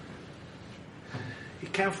 He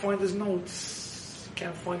can't find his notes. He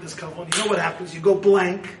can't find his kavan. You know what happens? You go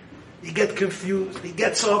blank. You get confused. He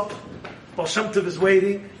gets up. Baal Shem Tov is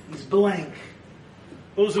waiting. He's blank.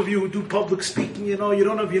 Those of you who do public speaking, you know, you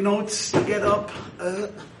don't have your notes. You get up.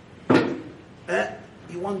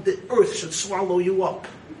 You want the earth should swallow you up.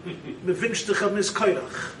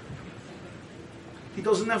 He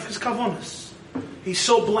doesn't have his kavonas. He's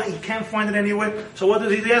so blank, he can't find it anywhere. So what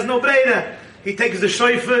does he do? He has no breda. He takes the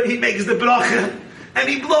shofar, he makes the bracha, and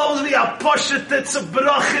he blows me a poshet. It's a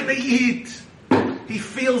bracha in the yid. He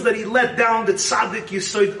feels that he let down the tzaddik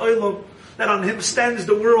Yesod Olam. that on him stands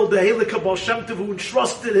the world, the Heilige Baal Shem Tov, who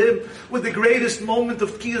entrusted him with the greatest moment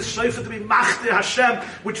of Tkiyas Shofar to be Machte Hashem,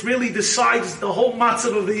 which really decides the whole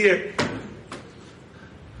matzav of the year.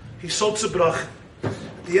 He sotze brach.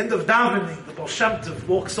 At the end of davening, the Baal Shem Tov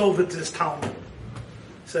walks over to his Talmud.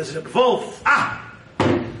 Says, Reb Wolf,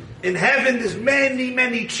 in heaven there's many,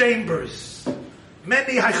 many chambers.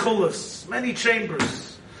 Many heichulas, many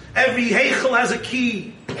chambers. Every heichel has a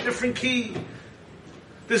key, a different key.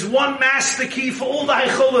 There's one master key for all the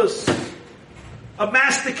heichulas. A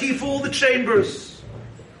master key for all the chambers.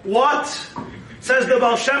 What? Says the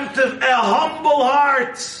Baal Shem Tov, a humble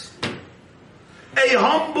heart. A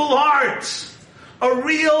humble heart. A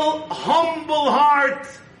real humble heart.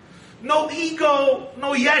 No ego,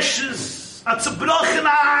 no yeshes. It's a brach in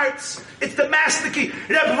our hearts. It's the master key.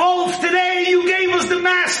 Reb Wolf, today you gave us the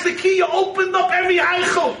master key. You opened up every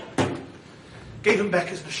eichel. Gave him back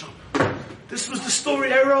his neshama. This was the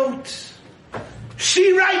story I wrote.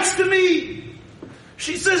 She writes to me.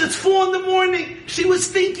 She says it's 4 a.m. She was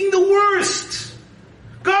thinking the worst.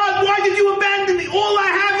 God, why did you abandon me? All I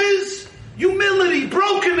have is humility,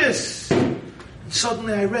 brokenness. And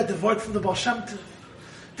suddenly I read the word from the Baal Shem Tov.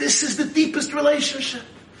 This is the deepest relationship.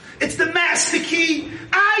 It's the master key.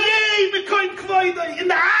 Aye, Mekoin Kvoida. In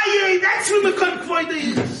the Aye, that's where Mekoin Kvoida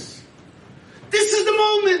is. This is the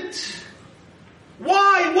moment.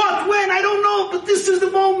 Why, what, when, I don't know, but this is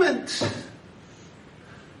the moment.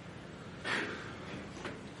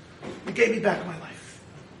 You gave me back my life.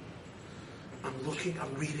 I'm looking,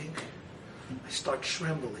 I'm reading. I start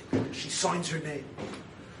trembling. She signs her name.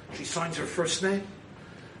 She signs her first name.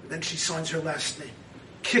 And then she signs her last name.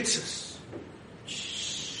 Kitzes.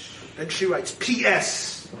 Then she writes,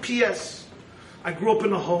 P.S. P.S. I grew up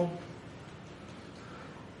in a home.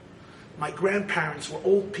 My grandparents were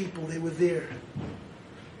old people. They were there.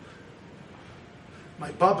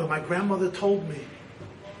 My Baba, my grandmother told me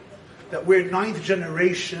that we're 9th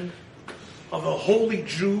generation of a holy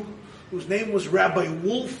Jew whose name was Rabbi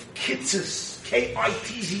Wolf Kitzes.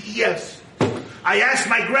 K-I-T-Z-E-S. I asked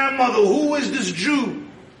my grandmother, who is this Jew?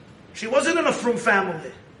 She wasn't in a frum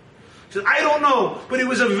family. She said, I don't know, but he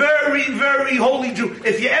was a very, very holy Jew.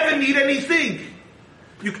 If you ever need anything,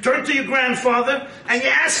 you turn to your grandfather and you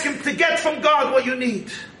ask him to get from God what you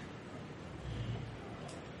need.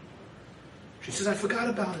 She says, I forgot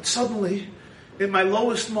about it. Suddenly, in my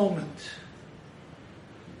lowest moment,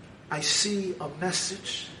 I see a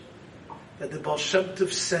message that the Baal Shem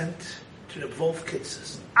Tov sent to the Wolf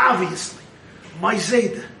Kitzes. Obviously, my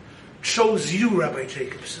Zayda chose you, Rabbi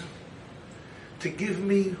Jacobson, to give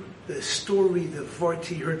me the story, the word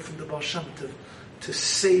he heard from the Baal Shem Tov, to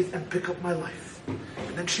save and pick up my life.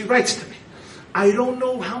 And then she writes to me, I don't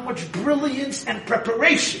know how much brilliance and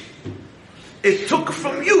preparation it took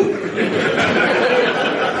from you.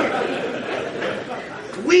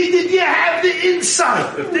 We did you have the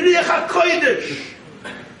insight, the Riach HaKodesh,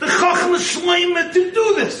 the Chachma Shleima to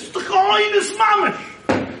do this, the Choinus Mamash.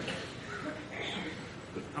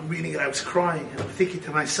 I'm reading it, I was crying, and I'm thinking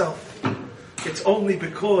to myself, it's only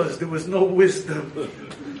because there was no wisdom.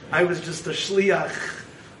 I was just a shliach.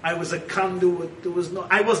 I was a conduit.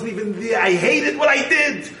 I wasn't even there. I hated what I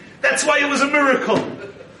did. That's why it was a miracle.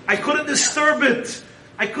 I couldn't disturb it.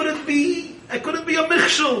 I couldn't be a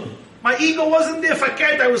michshel. My ego wasn't there. If I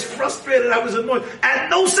cared, I was frustrated. I was annoyed. I had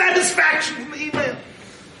no satisfaction from the email.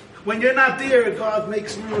 When you're not there, God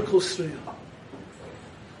makes miracles through you.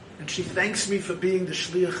 And she thanks me for being the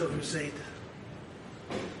shliach of her Zayda.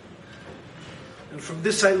 And from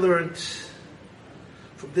this I learned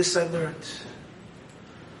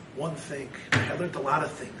one thing. I learned a lot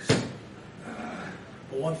of things.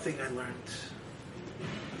 But one thing I learned.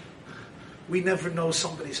 We never know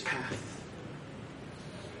somebody's path.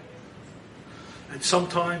 And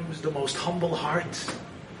sometimes the most humble heart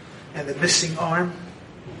and the missing arm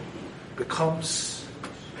becomes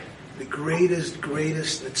the greatest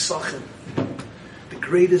nitzachim, the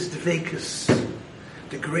greatest dveikus,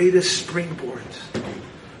 the greatest springboard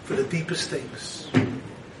for the deepest things.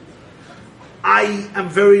 I am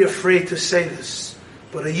very afraid to say this,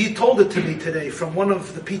 but he told it to me today from one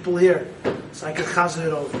of the people here, so I could chazer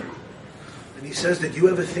it over. And he says, did you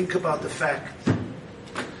ever think about the fact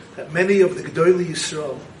that many of the Gedolei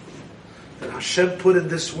Yisrael that Hashem put in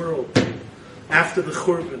this world after the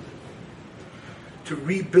Churban to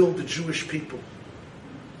rebuild the Jewish people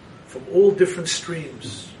from all different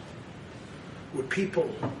streams were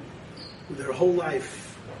people who their whole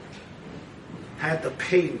life had the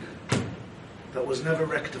pain that was never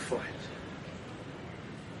rectified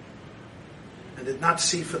and did not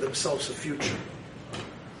see for themselves a future.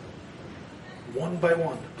 One by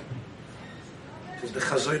one. It was the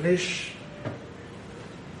Chazon Ish,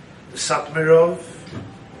 the Satmarov,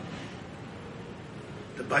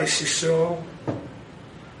 the Beis Yisrael,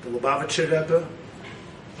 the Lubavitcher Rebbe.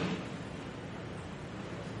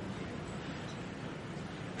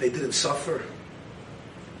 They didn't suffer.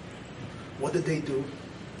 What did they do?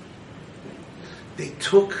 They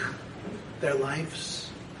took their lives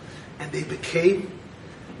and they became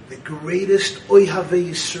the greatest Oyhavei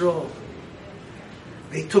Yisrael.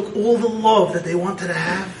 They took all the love that they wanted to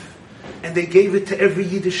have and they gave it to every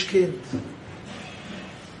Yiddish kid.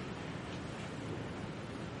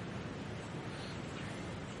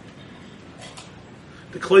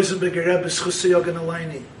 The Kloisenberger Rebbe Chusay Yogan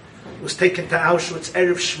Alayni was taken to Auschwitz,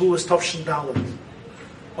 Erev Shavuos Tovshin Dalet.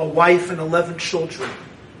 A wife and 11 children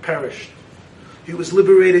perished. He was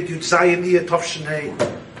liberated Yud Zayin Iyar Tovshin Hey.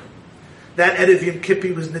 That Erev Yom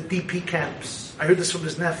Kippur was in the DP camps. I heard this from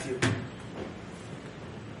his nephew,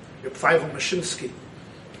 Reb Feivel Mashinsky.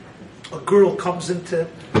 A girl comes into,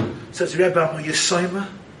 says, Rebbe, I'm a Yesayma,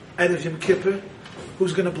 Erev Yom Kippur.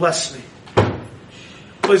 Who's going to bless me?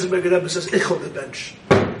 Kloisenberger Rebbe says, Ich on the bench.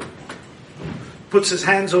 Puts his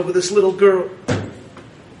hands over this little girl. And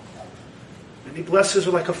he blesses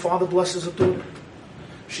her like a father blesses a daughter.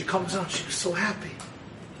 She comes out, she was so happy.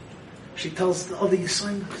 She tells the other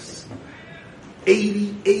Yisaymas,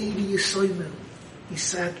 80 Yisayim. He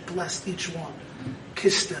sat, blessed each one,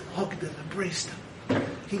 kissed them, hugged them, embraced them.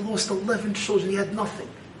 He lost 11 children, he had nothing.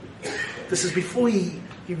 This is before he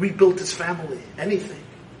rebuilt his family, anything.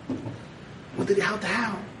 What did he,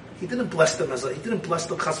 how? He didn't bless them chas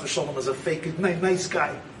v'sholom as a fake, nice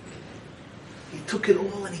guy. He took it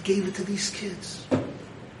all and he gave it to these kids.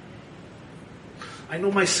 I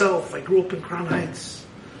know myself, I grew up in Crown Heights.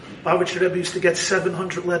 Lubavitcher Rebbe used to get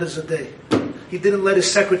 700 letters a day. He didn't let his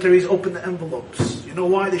secretaries open the envelopes. You know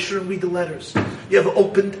why? They shouldn't read the letters. You ever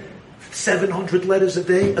opened 700 letters a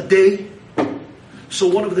day? So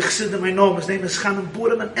one of the chassidim I know, his name is Chanan,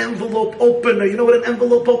 bought him an envelope opener. You know what an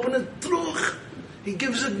envelope opener is? Druch. He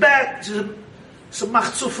gives it back. It's a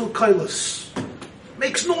machzufel kailas.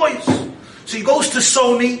 Makes noise. So he goes to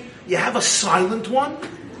Sony. You have a silent one?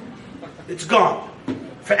 It's gone.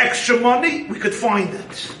 For extra money, we could find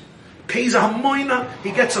it. Pays a hamoina,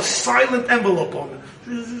 he gets a silent envelope on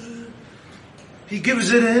it. He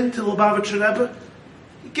gives it in to Lubavitcher Rebbe.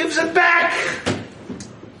 He gives it back.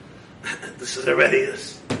 This is already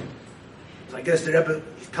this. So I guess the Rebbe,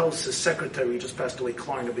 he tells his secretary, he just passed away,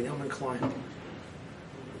 Klein, Rabbi Yoman Klein. I'll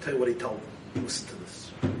tell you what he told him. Listen to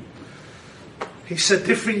this. He said,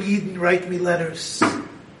 different Yidden write me letters.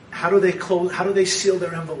 How do they seal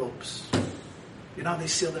their envelopes? You know how they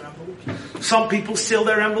seal their envelopes? Some people seal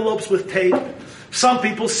their envelopes with tape. Some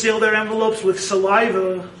people seal their envelopes with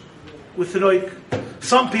saliva, with roik.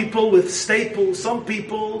 Some people with staples. Some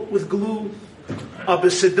people with glue. Aber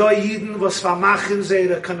sedoi Yidden was vermachen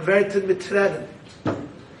sie converted mit Tränen.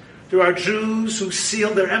 There are Jews who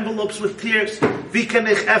seal their envelopes with tears. Wie kann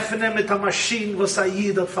ich öffnen mit einer Maschine, was a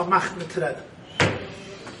Yid hat vermacht mit Tränen?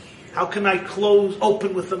 How can I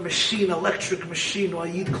open with a machine, electric machine, or I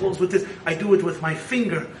eat close with this? I do it with my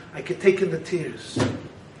finger. I can take in the tears.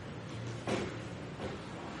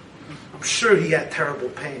 I'm sure he had terrible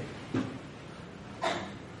pain.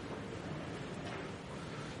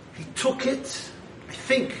 He took it, I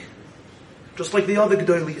think, just like the other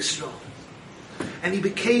Gedolei Yisrael. And he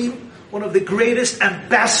became one of the greatest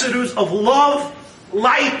ambassadors of love,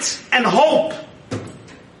 light, and hope.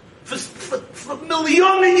 For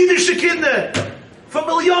millionen Yiddische Kinder. For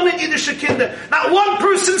millionen Yiddische Kinder. Not one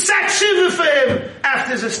person sat shiva for him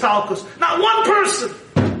after his istalkus. Not one person.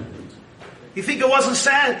 You think it wasn't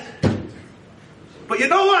sad? But you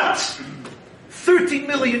know what? 30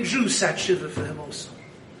 million Jews sat shiva for him also.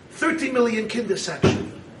 30 million Kinder sat shiva.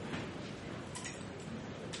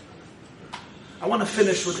 I want to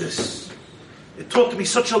finish with this. It taught me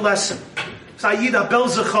such a lesson. Sayyid Abel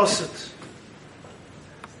Zechoset.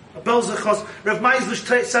 Rav Meisler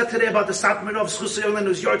said today about the Satmarov Chusay Yogan,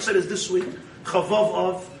 whose yard site is this week. Chavav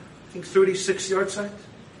of, I think, 36 yard site.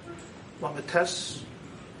 Lamates.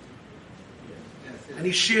 And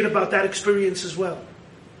he shared about that experience as well.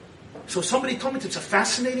 So somebody told me it's a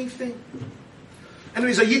fascinating thing.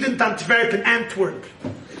 Anyways, a Yid in Antwerp.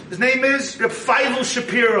 His name is Reb Feivel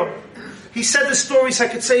Shapiro. He said the story so I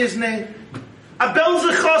could say his name. Abel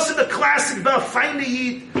Zechos, the classic Bel Feine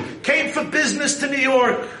Yid, came for business to New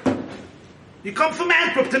York. You come from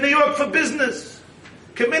Antwerp to New York for business.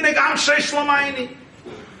 Keminig Anshay Shlomaini.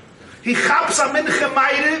 He chaps a Mincha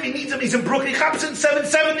Meirev, he's in Brooklyn, he chaps in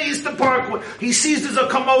 770 Eastern Parkway. He sees there's a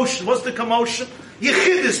commotion. What's the commotion?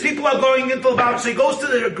 Yechidus, people are going into the Lubavitcher. So he goes to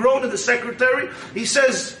the Agron and the secretary. He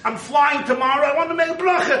says, I'm flying tomorrow. I want to make a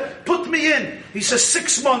bracha. Put me in. He says,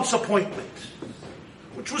 6 months appointment.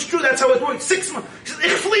 Which was true. That's how it worked. 6 months. He says,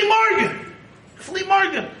 Ich flee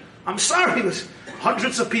morgen. I'm sorry. There's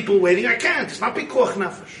hundreds of people waiting. I can't. It's not pikuach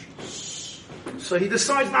nefesh. So he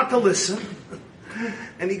decides not to listen.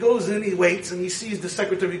 And he goes in, he waits, and he sees the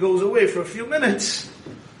secretary goes away for a few minutes.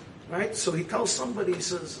 Right? So he tells somebody, he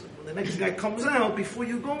says, when the next guy comes out, before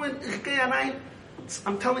you go in,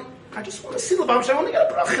 I'm telling, I just want to see the Lubavitcher. I want to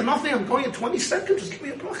get a bracha. Nothing. I'm going in 20 seconds. Just give me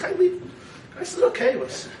a bracha. I leave. The guy says, okay,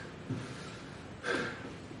 listen.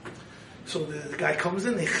 So the guy comes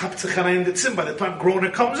in, he chapt sich rein in the tzim. By the time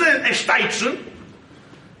Groner comes in,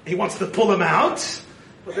 he wants to pull him out.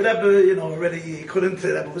 But the Rebbe, already he couldn't.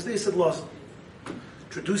 The Rebbe was there. He said, listen,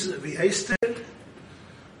 introduces it via Esther,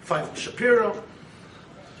 Five Shapiro,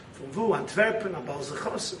 from Vu, Antwerpen, and Baal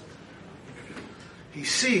Zechosid. He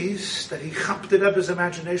sees that he chapt the Rebbe's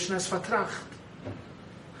imagination as vertracht.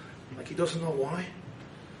 Like he doesn't know why.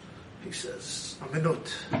 He says, a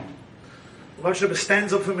minute. The Rebbe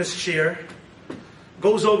stands up from his chair,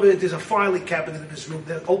 goes over, there's a filing cabinet in his room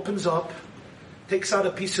that opens up, takes out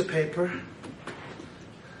a piece of paper,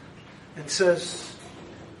 and says,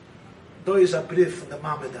 "Do is a brief from the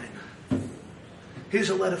Mamedaina. Here's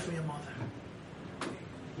a letter from your mother."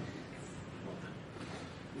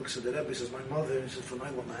 Looks at the Rebbe, says, "My mother," he says, "For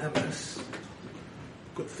Nailam Emes,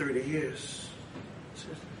 good 30 years."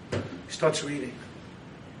 He starts reading.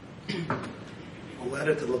 A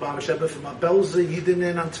letter to the Lubavitcher Rebbe from Abelze Yidin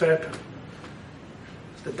in Antwerpen.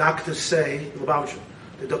 The doctors say, the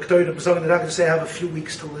doctors say I have a few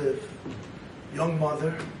weeks to live. Young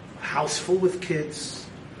mother, a house full with kids,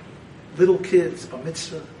 little kids, bar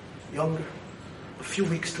mitzvah, younger, a few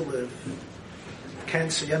weeks to live.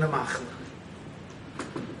 Cancer, Yenamachla.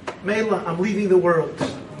 Meila, I'm leaving the world.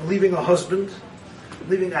 I'm leaving a husband. I'm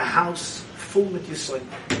leaving a house full with Yisrael.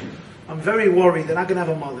 I'm very worried they're not going to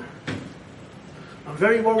have a mother. I'm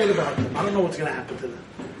very worried about them. I don't know what's going to happen to them.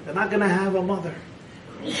 They're not going to have a mother.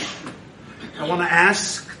 I want to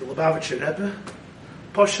ask the Lubavitcher Rebbe,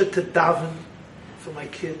 Pasha, to daven for my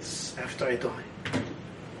kids after I die.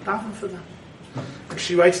 Daven for them. And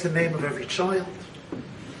she writes the name of every child.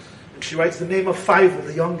 And she writes the name of Feivel,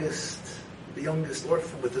 the youngest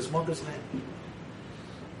orphan, with his mother's name.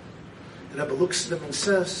 The Rebbe looks at him and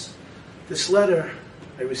says, "This letter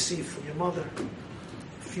I received from your mother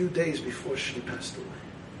a few days before she passed away."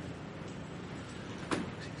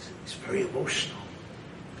 He's very emotional.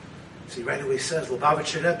 So he right away says,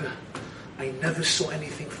 "Lubavitcher Rebbe, I never saw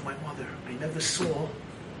anything from my mother. I never saw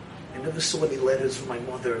any letters from my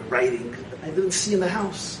mother writing. I didn't see in the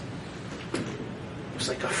house. It was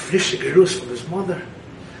like a frische gerus from his mother.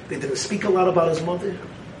 They didn't speak a lot about his mother."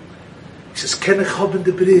 He says, "Can ich haben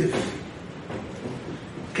de brief?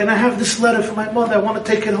 Can I have this letter from my mother? I want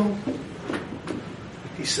to take it home."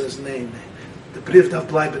 He says, "Nay. The brief darf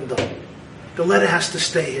bleiben da. The letter has to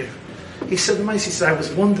stay here." He said, "I was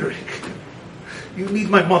wondering. You need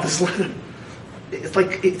my mother's letter." It's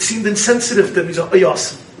like it seemed insensitive to him. He's like, "Oh,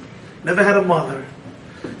 yes. Never had a mother.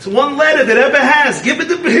 It's one letter that ever has. Give it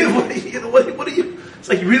to me." What are you? It's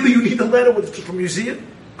like, really, you need a letter from a museum?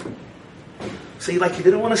 So he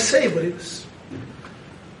didn't want to say, but he was.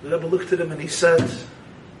 The Rebbe looked at him and he said,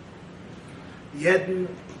 "Jeden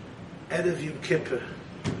Erev Yom Kippur,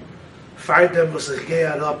 Fardem was ich gehe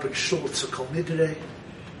up in Shul zu Kol Nidrei,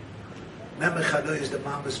 Nemech Adoi is the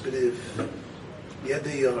Mama's brief,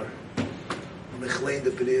 jede Jahr, und ich lehne the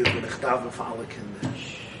brief, und ich daven für alle Kinder.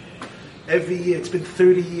 Every year, it's been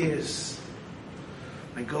 30 years,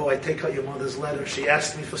 I take out your mother's letter, she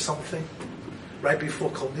asked me for something, right before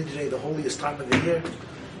Kol Nidrei, the holiest time of the year,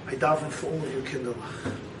 I daven for all of you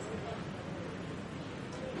kinderlach."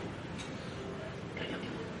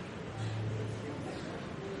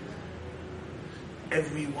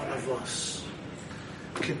 Every one of us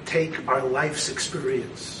can take our life's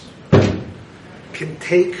experience, can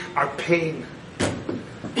take our pain,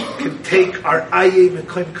 can take our ayim and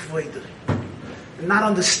koim kvoider, and not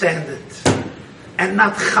understand it, and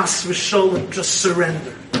not chas v'sholem, just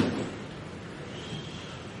surrender.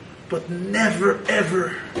 But never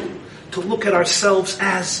ever to look at ourselves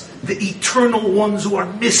as the eternal ones who are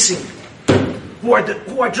missing, who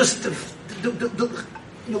are just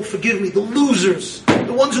forgive me, the losers,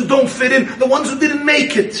 the ones who don't fit in, the ones who didn't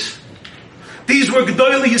make it. These were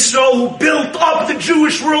Gedolei Yisrael who built up the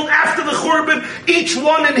Jewish world after the Churban, each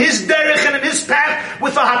one in his derech and in his path,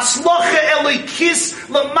 with a hatzlocha eloikis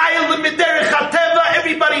l'mayel l'miderech hateva.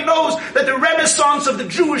 Everybody knows that the renaissance of the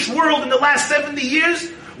Jewish world in the last 70 years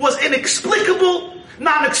was inexplicable,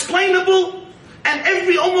 non-explainable.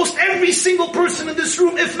 And almost every single person in this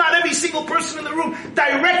room, if not every single person in the room,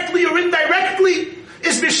 directly or indirectly,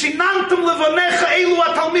 is Vishinantam Levanecha Elu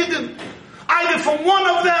HaTalmidim. Either from one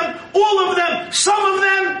of them, all of them, some of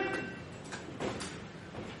them.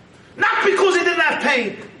 Not because they didn't have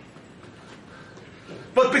pain,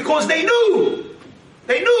 but because they knew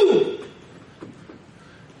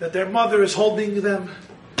that their mother is holding them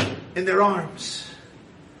in their arms.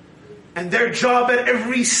 And their job at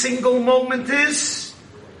every single moment is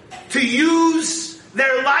to use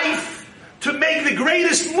their life to make the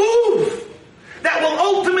greatest move that will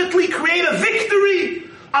ultimately create a victory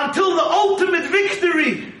until the ultimate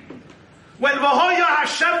victory. When V'hoya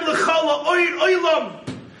Hashem l'chol ha'olam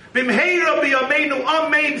b'mheira b'yameinu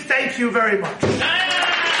amen. Thank you very much.